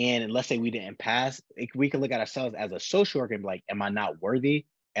 and let's say we didn't pass, we can look at ourselves as a social worker and be like, am I not worthy?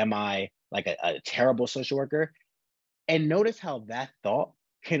 Am I like a terrible social worker? And notice how that thought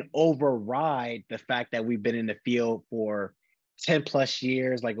can override the fact that we've been in the field for 10 plus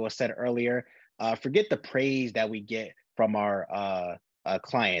years, like it was said earlier. Forget the praise that we get from our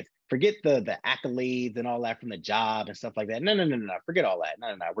clients. Forget the accolades and all that from the job and stuff like that. No. Forget all that.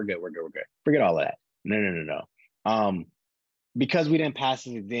 No. We're good. Forget all of that. No. Because we didn't pass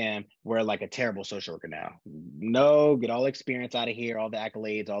this exam, we're like a terrible social worker now. No, get all the experience out of here, all the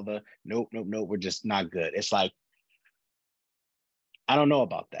accolades, all the nope. We're just not good. It's like, I don't know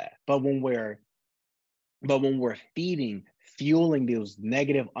about that. But when we're fueling those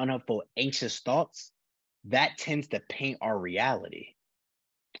negative, unhelpful, anxious thoughts, that tends to paint our reality.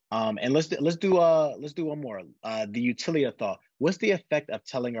 And let's do one more. The utility of thought. What's the effect of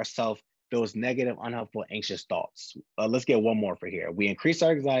telling ourselves those negative, unhelpful, anxious thoughts? Let's get one more for here. We increase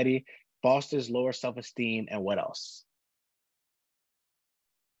our anxiety, fosters lower self-esteem, and what else?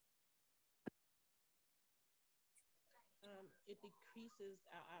 It decreases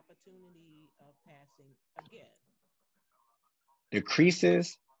our opportunity of passing again.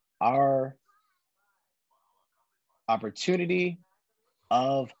 Decreases our opportunity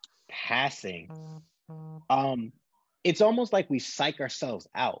of passing. It's almost like we psych ourselves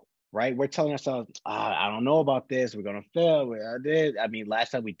out, right? We're telling ourselves, I don't know about this. We're going to fail.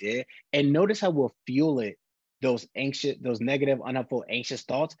 Last time we did. And notice how we'll fuel it, those negative, unhelpful, anxious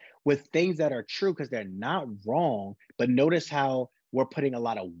thoughts with things that are true because they're not wrong. But notice how we're putting a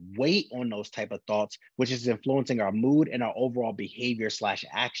lot of weight on those type of thoughts, which is influencing our mood and our overall behavior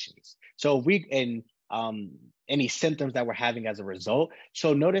 / actions. So any symptoms that we're having as a result.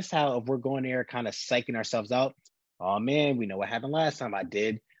 So notice how if we're going there kind of psyching ourselves out, oh man, we know what happened last time. I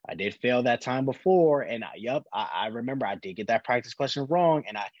did fail that time before. And I remember I did get that practice question wrong.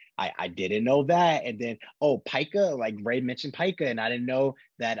 And I didn't know that. And then, pica, like Ray mentioned pica, and I didn't know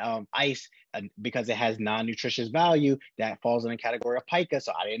that ice, because it has non-nutritious value, that falls in the category of pica.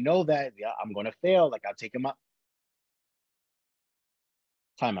 So I didn't know that. Yeah, I'm going to fail. Like I'll take them up.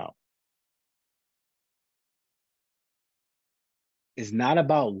 Timeout. It's not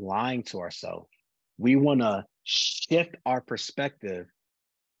about lying to ourselves. We want to shift our perspective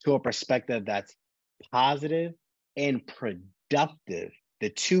to a perspective that's positive and productive. The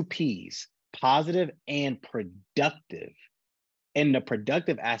 2 P's, positive and productive. And the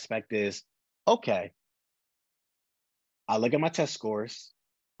productive aspect is, okay, I look at my test scores,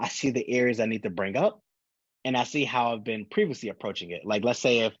 I see the areas I need to bring up, and I see how I've been previously approaching it. Like, let's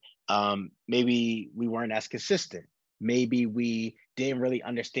say if maybe we weren't as consistent. Maybe we didn't really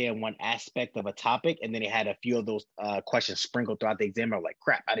understand one aspect of a topic, and then it had a few of those questions sprinkled throughout the exam. I'm like,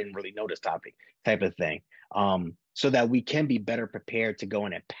 crap, I didn't really know this topic, type of thing. So that we can be better prepared to go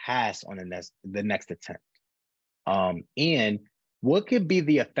in and pass on the next attempt. And what could be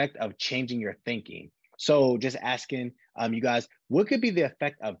the effect of changing your thinking? So just asking you guys, what could be the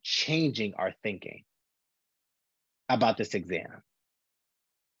effect of changing our thinking about this exam?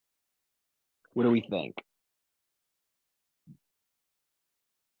 What do we think?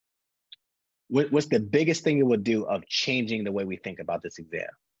 What's the biggest thing it would do of changing the way we think about this exam?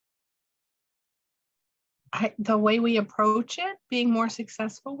 The way we approach it, being more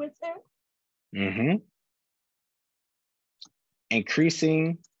successful with it.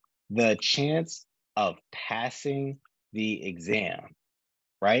 Increasing the chance of passing the exam,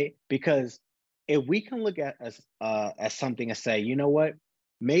 right? Because if we can look at as something and say, you know what,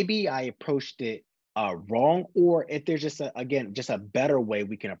 maybe I approached it wrong, or if there's just a better way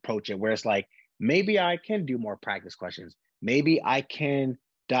we can approach it, where it's like, maybe I can do more practice questions. Maybe I can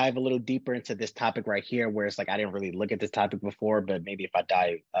dive a little deeper into this topic right here, where it's like, I didn't really look at this topic before, but maybe if I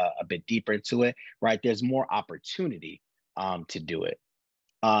dive a bit deeper into it, right, there's more opportunity to do it.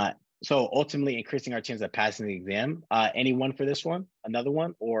 So ultimately increasing our chance of passing the exam. Anyone for this one? Another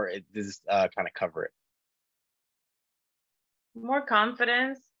one? Or does this kind of cover it? More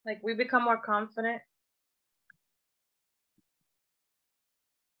confidence. Like we become more confident.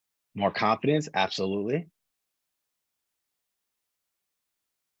 More confidence, absolutely.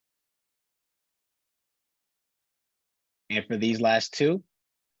 And for these last two,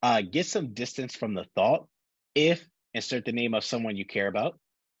 get some distance from the thought. If, insert the name of someone you care about,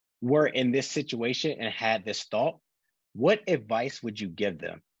 were in this situation and had this thought, what advice would you give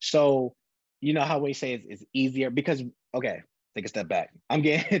them? So, you know how we say it's easier because, okay, take a step back. I'm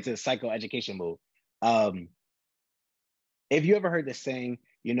getting into psychoeducation mode. If you ever heard this saying,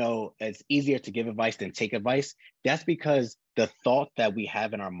 you know, it's easier to give advice than take advice, that's because the thought that we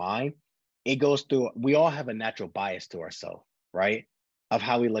have in our mind, it goes through, we all have a natural bias to ourselves, right? Of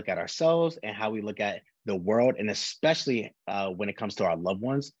how we look at ourselves and how we look at the world, and especially when it comes to our loved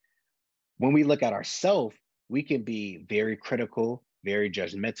ones. When we look at ourselves, we can be very critical, very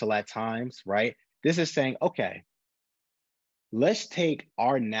judgmental at times, right? This is saying, okay, let's take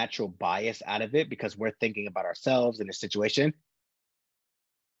our natural bias out of it because we're thinking about ourselves in this situation.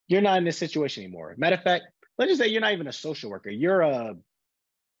 You're not in this situation anymore. Matter of fact, let's just say you're not even a social worker. You're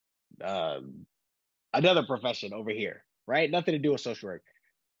another profession over here, right? Nothing to do with social work.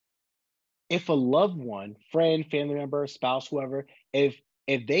 If a loved one, friend, family member, spouse, whoever, if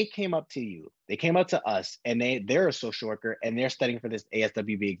they came up to you, they came up to us, and they're a social worker and they're studying for this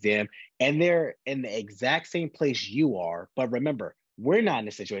ASWB exam, and they're in the exact same place you are, but remember, we're not in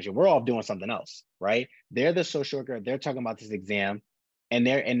this situation. We're all doing something else, right? They're the social worker. They're talking about this exam, and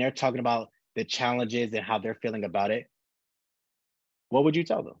they're talking about the challenges and how they're feeling about it. What would you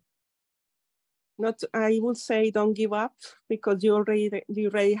tell them? I would say don't give up because you already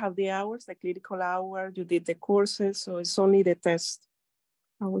have the hours, the clinical hour, you did the courses, so it's only the test.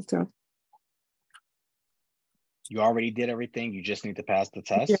 I will tell. You already did everything. You just need to pass the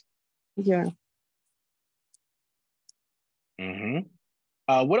test. Yeah.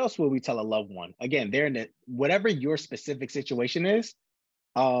 What else would we tell a loved one? Again, they're in whatever your specific situation is.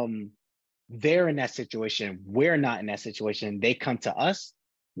 They're in that situation. We're not in that situation. They come to us.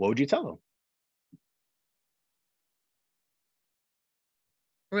 What would you tell them?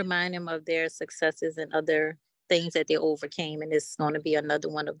 Remind them of their successes and other things that they overcame, and it's going to be another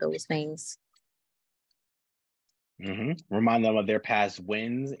one of those things. Remind them of their past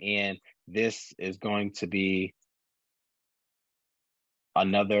wins, and this is going to be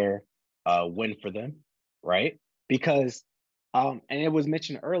another win for them, right? Because, and it was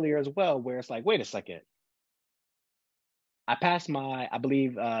mentioned earlier as well, where it's like, wait a second, I passed my, I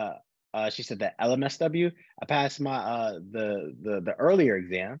believe, she said the LMSW. I passed my the earlier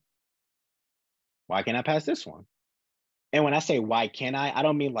exam. Why can't I pass this one? And when I say why can't I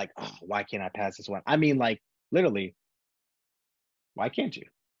don't mean like, oh, why can't I pass this one? I mean like literally, why can't you?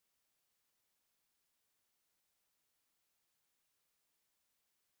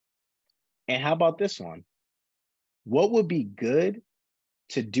 And how about this one? What would be good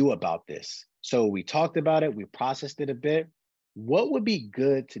to do about this? So we talked about it, we processed it a bit. What would be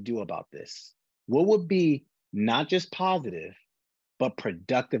good to do about this? What would be not just positive, but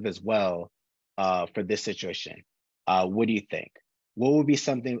productive as well for this situation? What do you think? What would be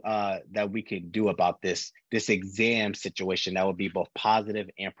something that we could do about this exam situation that would be both positive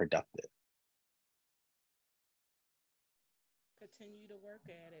and productive? Continue to work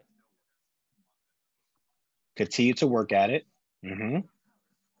at it. Continue to work at it.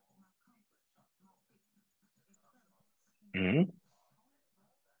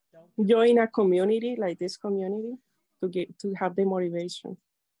 Join a community like this community to have the motivation.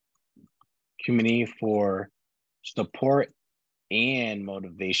 Community for support and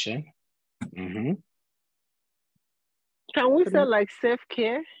motivation. Can we say like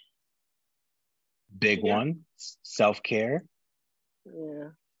self-care? Big one. Self-care. Yeah.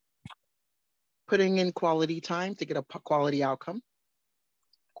 Putting in quality time to get a quality outcome.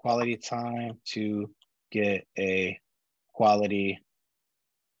 Quality time to get a quality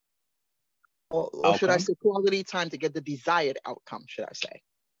or should I say quality time to get the desired outcome, should I say?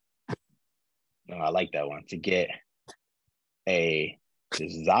 No, I like that one. To get a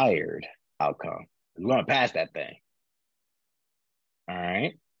desired outcome. We're going to pass that thing. All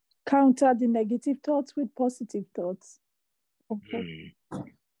right. Counter the negative thoughts with positive thoughts.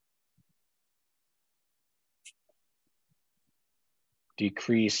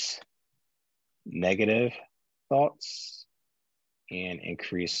 Decrease negative thoughts. and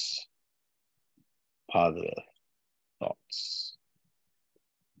increase positive thoughts.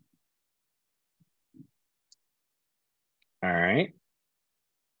 All right.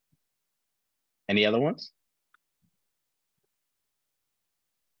 Any other ones?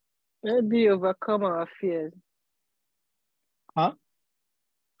 Maybe overcome our fears. Huh?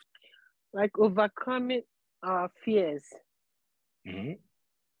 Like overcoming our fears. Mm-hmm.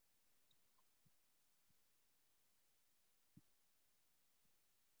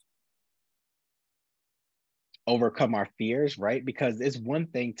 Overcome our fears, right? Because it's one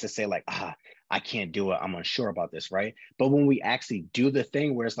thing to say like, I can't do it, I'm unsure about this, right? But when we actually do the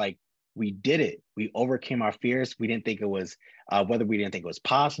thing where it's like, we did it, we overcame our fears, we didn't think it was, whether we didn't think it was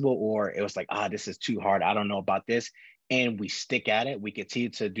possible or it was like, this is too hard, I don't know about this. And we stick at it, we continue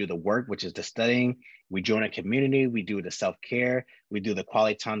to do the work, which is the studying, we join a community, we do the self-care, we do the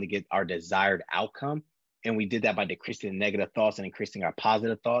quality time to get our desired outcome. And we did that by decreasing the negative thoughts and increasing our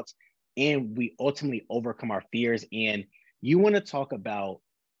positive thoughts. And we ultimately overcome our fears. And you want to talk about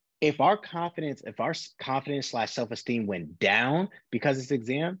if our confidence / self-esteem went down because of this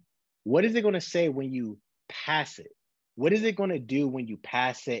exam, what is it going to say when you pass it? What is it going to do when you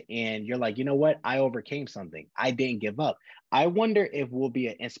pass it and you're like, you know what? I overcame something. I didn't give up. I wonder if we'll be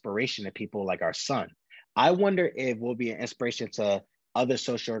an inspiration to people like our son. I wonder if we'll be an inspiration to other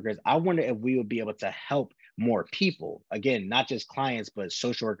social workers. I wonder if we will be able to help more people. Again, not just clients, but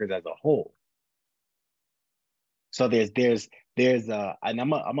social workers as a whole. So there's and I'm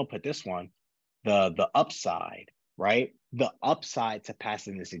gonna put this one, the upside, right? The upside to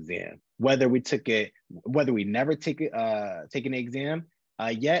passing this exam, whether we never taken the exam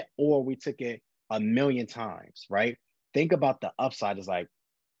yet, or we took it 1,000,000 times, right? Think about the upside is like,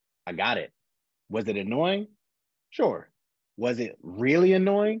 I got it. Was it annoying? Sure. Was it really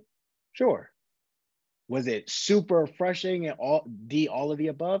annoying? Sure. Was it super frustrating and all of the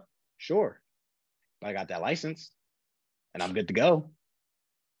above? Sure. But I got that license and I'm good to go.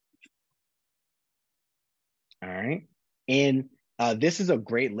 All right. And this is a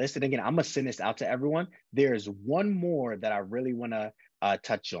great list. And again, I'm going to send this out to everyone. There's one more that I really want to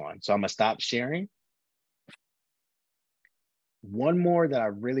touch on. So I'm going to stop sharing. One more that I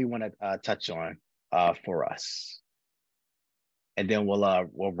really want to touch on for us. And then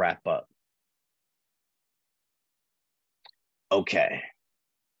we'll wrap up. Okay.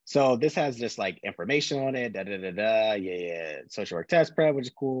 So this has just like information on it, yeah, social work test prep, which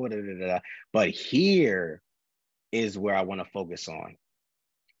is cool, But here is where I want to focus on.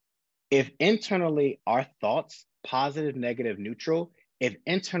 If internally our thoughts, positive, negative, neutral, if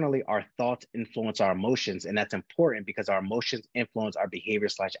internally our thoughts influence our emotions, and that's important because our emotions influence our behavior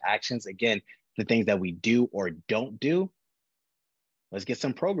 / actions, again, the things that we do or don't do, let's get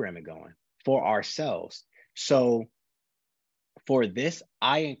some programming going for ourselves. So for this,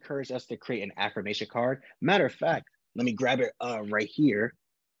 I encourage us to create an affirmation card. Matter of fact, let me grab it right here.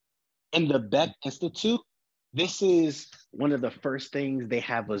 In the Beck Institute, this is one of the first things they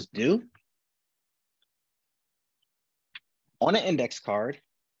have us do. On an index card,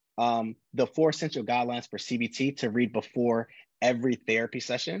 the 4 essential guidelines for CBT to read before every therapy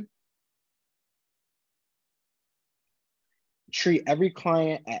session. Treat every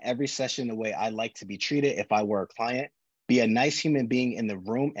client at every session the way I like to be treated if I were a client. Be a nice human being in the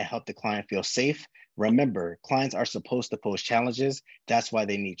room and help the client feel safe. Remember, clients are supposed to pose challenges. That's why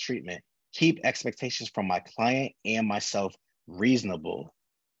they need treatment. Keep expectations from my client and myself reasonable.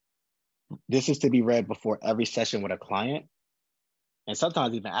 This is to be read before every session with a client, and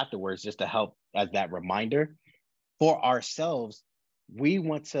sometimes even afterwards, just to help as that reminder. For ourselves, we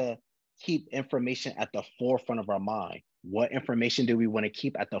want to keep information at the forefront of our mind. What information do we want to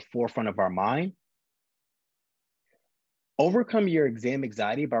keep at the forefront of our mind? Overcome your exam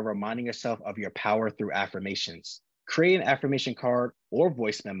anxiety by reminding yourself of your power through affirmations. Create an affirmation card or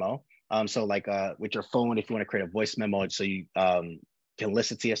voice memo. So like with your phone, if you want to create a voice memo so you can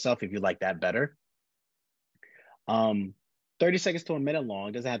listen to yourself if you like that better. 30 seconds to a minute long.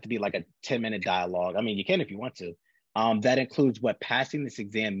 It doesn't have to be like a 10-minute dialogue. I mean, you can if you want to. That includes what passing this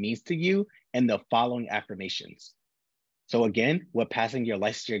exam means to you and the following affirmations. So again, what passing your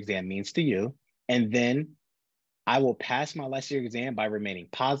licensure exam means to you. And then I will pass my licensure exam by remaining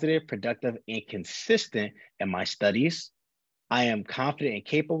positive, productive, and consistent in my studies. I am confident and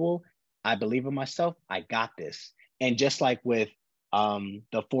capable. I believe in myself. I got this. And just like with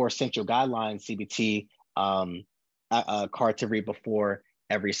the 4 essential guidelines, CBT, card to read before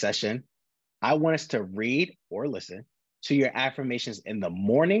every session, I want us to read or listen to your affirmations in the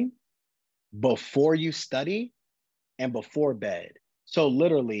morning, before you study, and before bed. So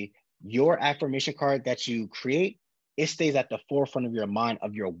literally, your affirmation card that you create, it stays at the forefront of your mind,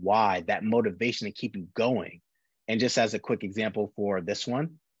 of your why, that motivation to keep you going. And just as a quick example for this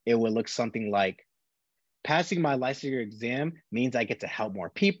one, it would look something like, passing my licensure exam means I get to help more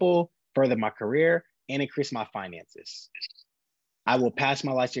people, further my career, and increase my finances. I will pass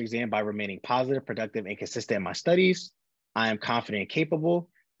my licensure exam by remaining positive, productive, and consistent in my studies. I am confident and capable.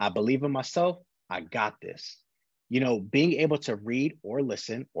 I believe in myself. I got this. You know, being able to read or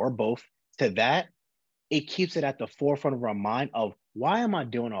listen or both to that, it keeps it at the forefront of our mind of, why am I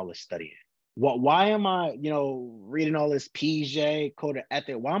doing all this studying? Why am I, you know, reading all this PJ, code of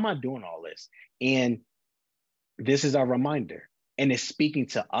ethic? Why am I doing all this? And this is our reminder. And it's speaking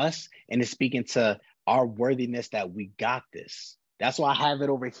to us, and it's speaking to our worthiness that we got this. That's why I have it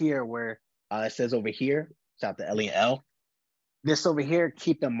over here where it says over here, shout out to Ellie and L. This over here,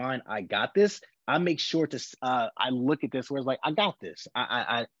 keep in mind, I got this. I make sure to, I look at this where it's like, I got this.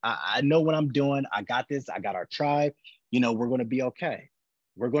 I know what I'm doing. I got this. I got our tribe. You know, we're going to be okay.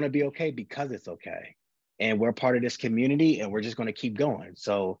 We're going to be okay because it's okay. And we're part of this community, and we're just going to keep going.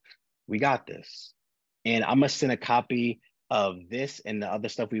 So we got this. And I'm going to send a copy of this and the other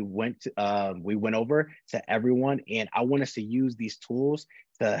stuff we went over to everyone. And I want us to use these tools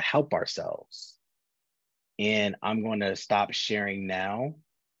to help ourselves. And I'm going to stop sharing now.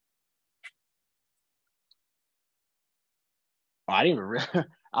 Oh, I didn't even realize.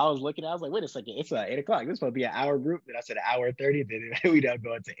 I was looking, I was like, wait a second, it's 8 o'clock. This is supposed to be an hour group. Then I said an hour 30, then we don't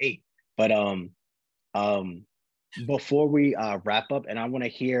go into 8. But before we wrap up, and I want to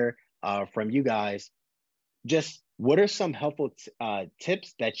hear from you guys, just what are some helpful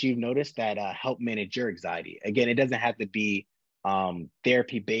tips that you've noticed that help manage your anxiety? Again, it doesn't have to be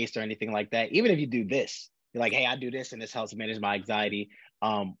therapy based or anything like that. Even if you do this, you're like, hey, I do this and this helps manage my anxiety.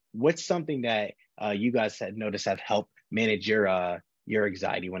 What's something that you guys had noticed have helped manage your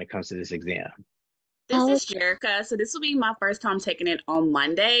anxiety when it comes to this exam? This is Jerica. So this will be my first time taking it on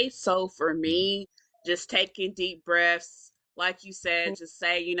Monday. So for me, just taking deep breaths, like you said, just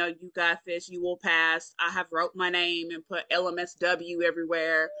say, you know, you got this, you will pass. I have wrote my name and put LMSW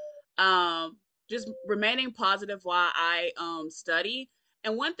everywhere. Just remaining positive while I study.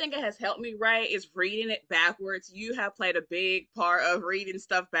 And one thing that has helped me, Ray, is reading it backwards. You have played a big part of reading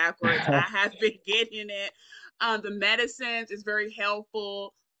stuff backwards. I have been getting it. The medicines is very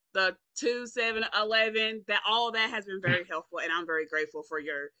helpful. The 2, 7, 11, that all that has been very helpful. And I'm very grateful for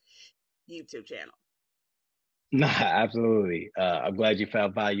your YouTube channel. Nah, absolutely. I'm glad you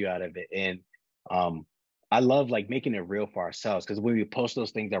found value out of it. And I love like making it real for ourselves, because when we post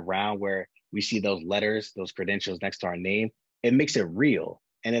those things around where we see those letters, those credentials next to our name, it makes it real.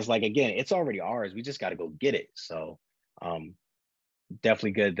 And it's like, again, it's already ours. We just got to go get it. So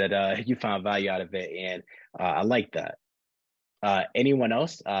definitely good that you found value out of it. And I like that. Anyone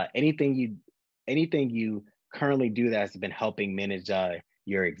else? Anything you currently do that's been helping manage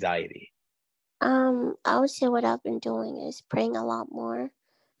your anxiety? I would say what I've been doing is praying a lot more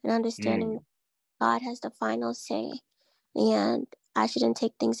and understanding God has the final say, and I shouldn't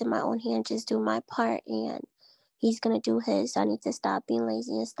take things in my own hand, just do my part, and He's gonna do His. I need to stop being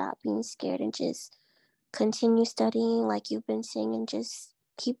lazy and stop being scared and just continue studying like you've been saying, and just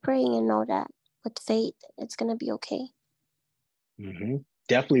keep praying and know that with faith, it's gonna be okay.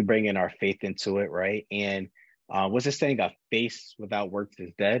 Definitely bringing our faith into it, right? And what's this saying? A faith without works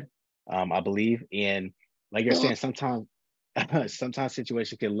is dead. I believe. And like you're saying, sometimes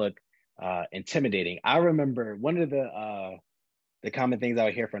situations can look intimidating. I remember one of the common things I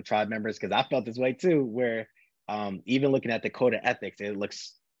would hear from tribe members, because I felt this way too, where even looking at the code of ethics, it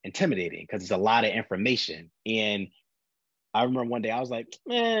looks intimidating because it's a lot of information. And I remember one day I was like,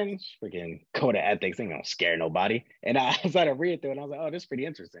 man, freaking code of ethics ain't gonna scare nobody. And I started reading through it, and I was like, oh, this is pretty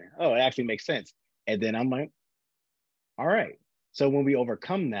interesting. Oh, it actually makes sense. And then I'm like, all right. So when we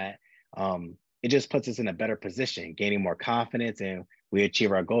overcome that, it just puts us in a better position, gaining more confidence, and we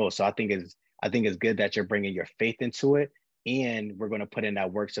achieve our goals. So I think it's good that you're bringing your faith into it, and we're going to put in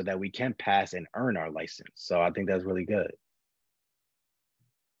that work so that we can pass and earn our license. So I think that's really good.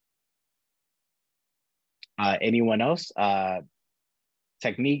 Anyone else?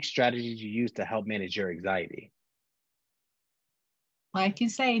 Techniques, strategies you use to help manage your anxiety? Like you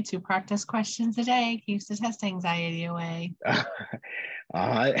say, 2 practice questions a day keeps the test anxiety away.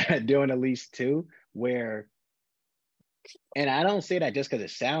 Doing at least 2, where, and I don't say that just because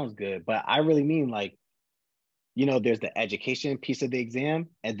it sounds good, but I really mean, like, you know, there's the education piece of the exam,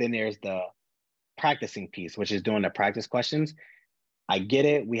 and then there's the practicing piece, which is doing the practice questions. I get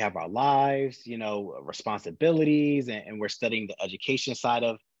it. We have our lives, you know, responsibilities, and we're studying the education side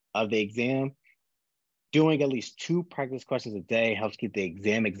of the exam. Doing at least 2 practice questions a day helps keep the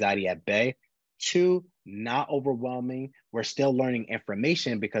exam anxiety at bay. 2, not overwhelming. We're still learning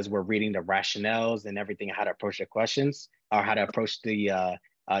information because we're reading the rationales and everything, how to approach the questions or how to approach the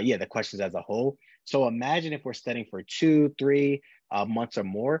questions as a whole. So imagine if we're studying for 2-3 months or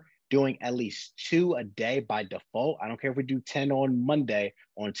more, doing at least 2 a day by default. I don't care if we do 10 on Monday,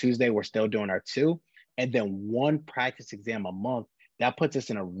 on Tuesday, we're still doing our 2, and then 1 practice exam a month. That puts us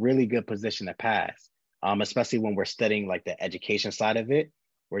in a really good position to pass, especially when we're studying like the education side of it.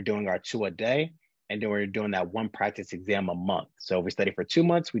 We're doing our 2 a day, and then we're doing that 1 practice exam a month. So if we study for 2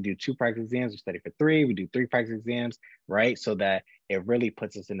 months, we do 2 practice exams. We study for 3, we do 3 practice exams, right? So that it really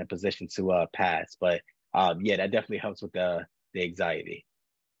puts us in a position to pass. But yeah, that definitely helps with the anxiety.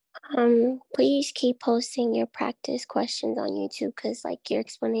 Please keep posting your practice questions on YouTube, because like your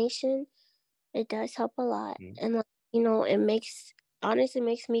explanation, it does help a lot. And like, you know, it honestly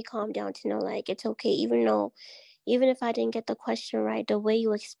makes me calm down to know like it's okay, even if I didn't get the question right, the way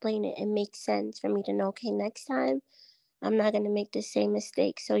you explain it, it makes sense for me to know, okay, next time I'm not going to make the same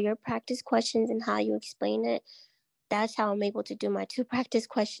mistake. So your practice questions and how you explain it, that's how I'm able to do my 2 practice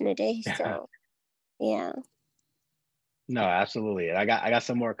question a day. So yeah. No, absolutely. I got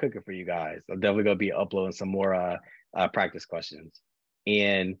some more cooking for you guys. I'm definitely gonna be uploading some more practice questions.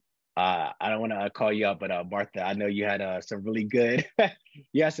 And I don't want to call you out, but Martha, I know you had some really good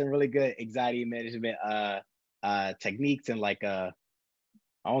anxiety management techniques, and like I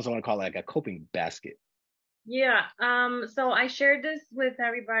also want to call it like a coping basket. Yeah. So I shared this with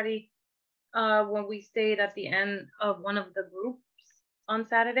everybody when we stayed at the end of one of the groups on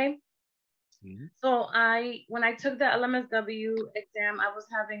Saturday. So when I took the LMSW exam, I was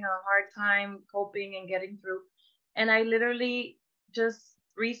having a hard time coping and getting through. And I literally just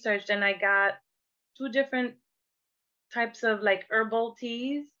researched, and I got 2 different types of like herbal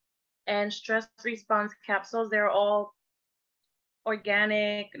teas and stress response capsules. They're all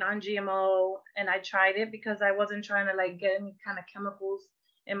organic, non-GMO. And I tried it because I wasn't trying to like get any kind of chemicals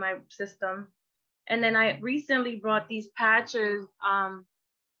in my system. And then I recently brought these patches.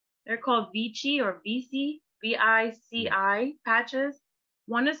 They're called Vici or VC, VICI patches.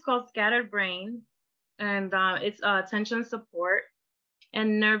 One is called Scattered Brain, and it's attention support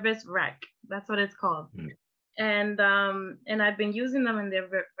and nervous wreck. That's what it's called. And I've been using them, and they're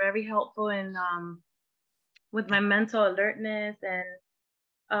very helpful in with my mental alertness. And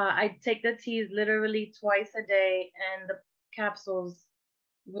I take the teas literally twice a day, and the capsules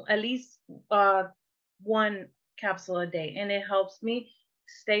at least 1 capsule a day, and it helps me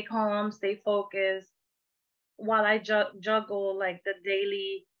stay calm, stay focused while I juggle like the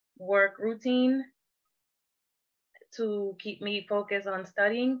daily work routine to keep me focused on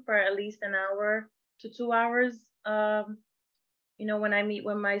studying for at least an hour to 2 hours, you know, when I meet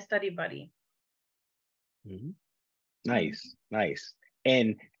with my study buddy. Nice.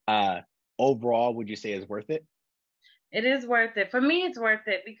 And overall, would you say it's worth it? It is worth it. For me, it's worth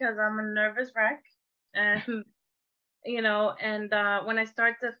it because I'm a nervous wreck. And you know, and when I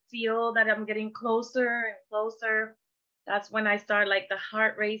start to feel that I'm getting closer and closer, that's when I start like the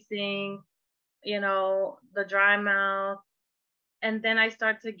heart racing, you know, the dry mouth, and then I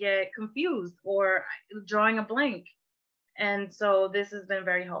start to get confused or drawing a blank. And so this has been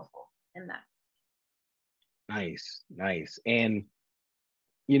very helpful in that. Nice. And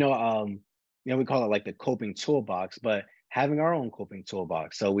we call it like the coping toolbox, but having our own coping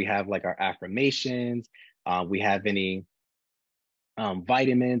toolbox. So we have like our affirmations. We have any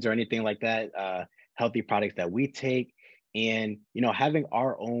vitamins or anything like that, healthy products that we take, and having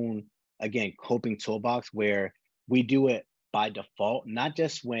our own, again, coping toolbox where we do it by default, not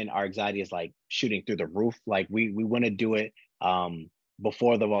just when our anxiety is like shooting through the roof. Like we want to do it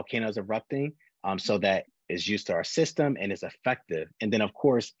before the volcano is erupting, so that it's used to our system and it's effective. And then of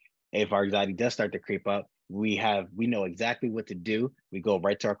course, if our anxiety does start to creep up, we know exactly what to do. We go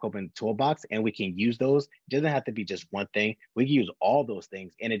right to our coping toolbox, and we can use those. It doesn't have to be just one thing. We can use all those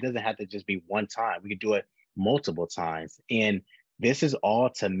things, and it doesn't have to just be one time. We can do it multiple times. And this is all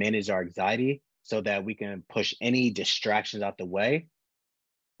to manage our anxiety so that we can push any distractions out the way,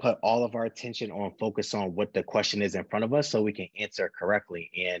 put all of our attention on, focus on what the question is in front of us so we can answer correctly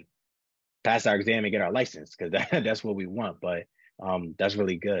and pass our exam and get our license, because that's what we want. But that's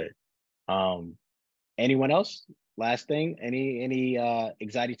really good. Anyone else? Last thing, any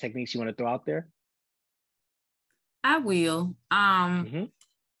anxiety techniques you want to throw out there? I will.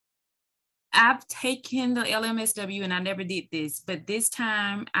 I've taken the LMSW and I never did this, but this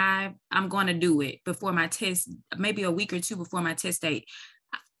time I'm going to do it before my test, maybe a week or 2 before my test date.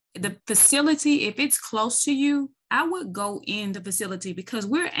 The facility, if it's close to you, I would go in the facility, because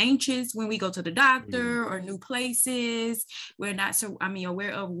we're anxious when we go to the doctor or new places. We're not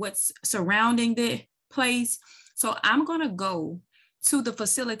aware of what's surrounding place. So I'm going to go to the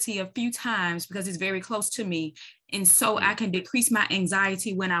facility a few times because it's very close to me. And so I can decrease my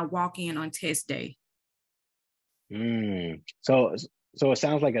anxiety when I walk in on test day. So it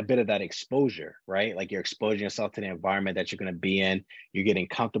sounds like a bit of that exposure, right? Like you're exposing yourself to the environment that you're going to be in. You're getting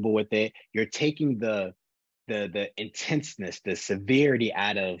comfortable with it. You're taking the intenseness, the severity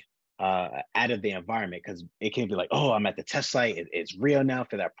out of the environment, because it can be like, oh, I'm at the test site. It's real now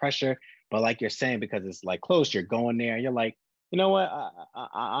for that pressure. But like you're saying, because it's like close, you're going there and you're like, you know what?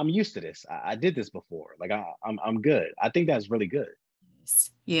 I'm used to this. I did this before. Like I'm good. I think that's really good.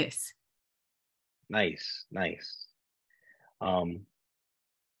 Yes. Nice.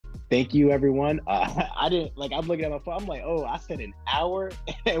 Thank you, everyone. I didn't like. I'm looking at my phone. I'm like, oh, I said an hour,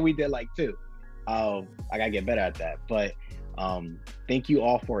 and we did like 2. I gotta get better at that. But thank you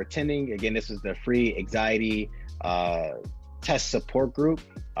all for attending. Again, this is the free anxiety test support group.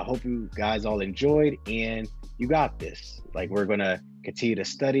 I hope you guys all enjoyed, and you got this. Like, we're gonna continue to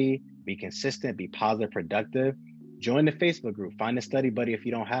study, be consistent, be positive, productive. Join the Facebook group, find a study buddy if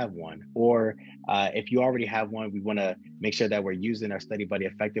you don't have one, or if you already have one, we wanna make sure that we're using our study buddy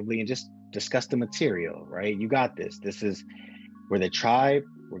effectively and just discuss the material, right? You got this. We're the tribe,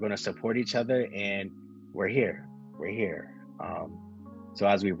 we're gonna support each other, and we're here. So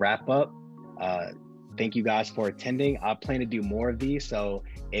as we wrap up, thank you guys for attending. I plan to do more of these, so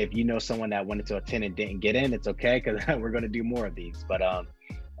if you know someone that wanted to attend and didn't get in, it's okay, because we're gonna do more of these. But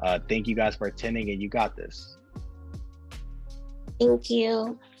thank you guys for attending, and you got this. Thank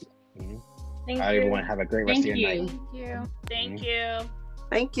you. All right, everyone, have a great rest of your night. Thank you. Thank you.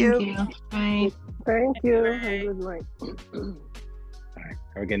 Thank you. Bye. Thank you. Have a good night. All right,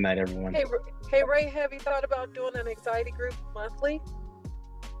 have a good night, everyone. Hey, Ray, have you thought about doing an anxiety group monthly?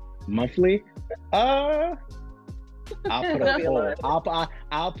 Monthly? I'll put a poll.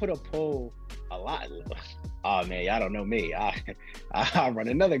 I'll put a poll a lot. Oh man, y'all don't know me. I'll run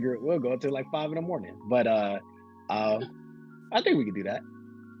another group. We'll go until like 5 in the morning. But I think we can do that.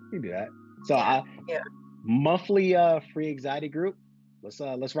 So monthly free anxiety group.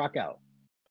 Let's rock out.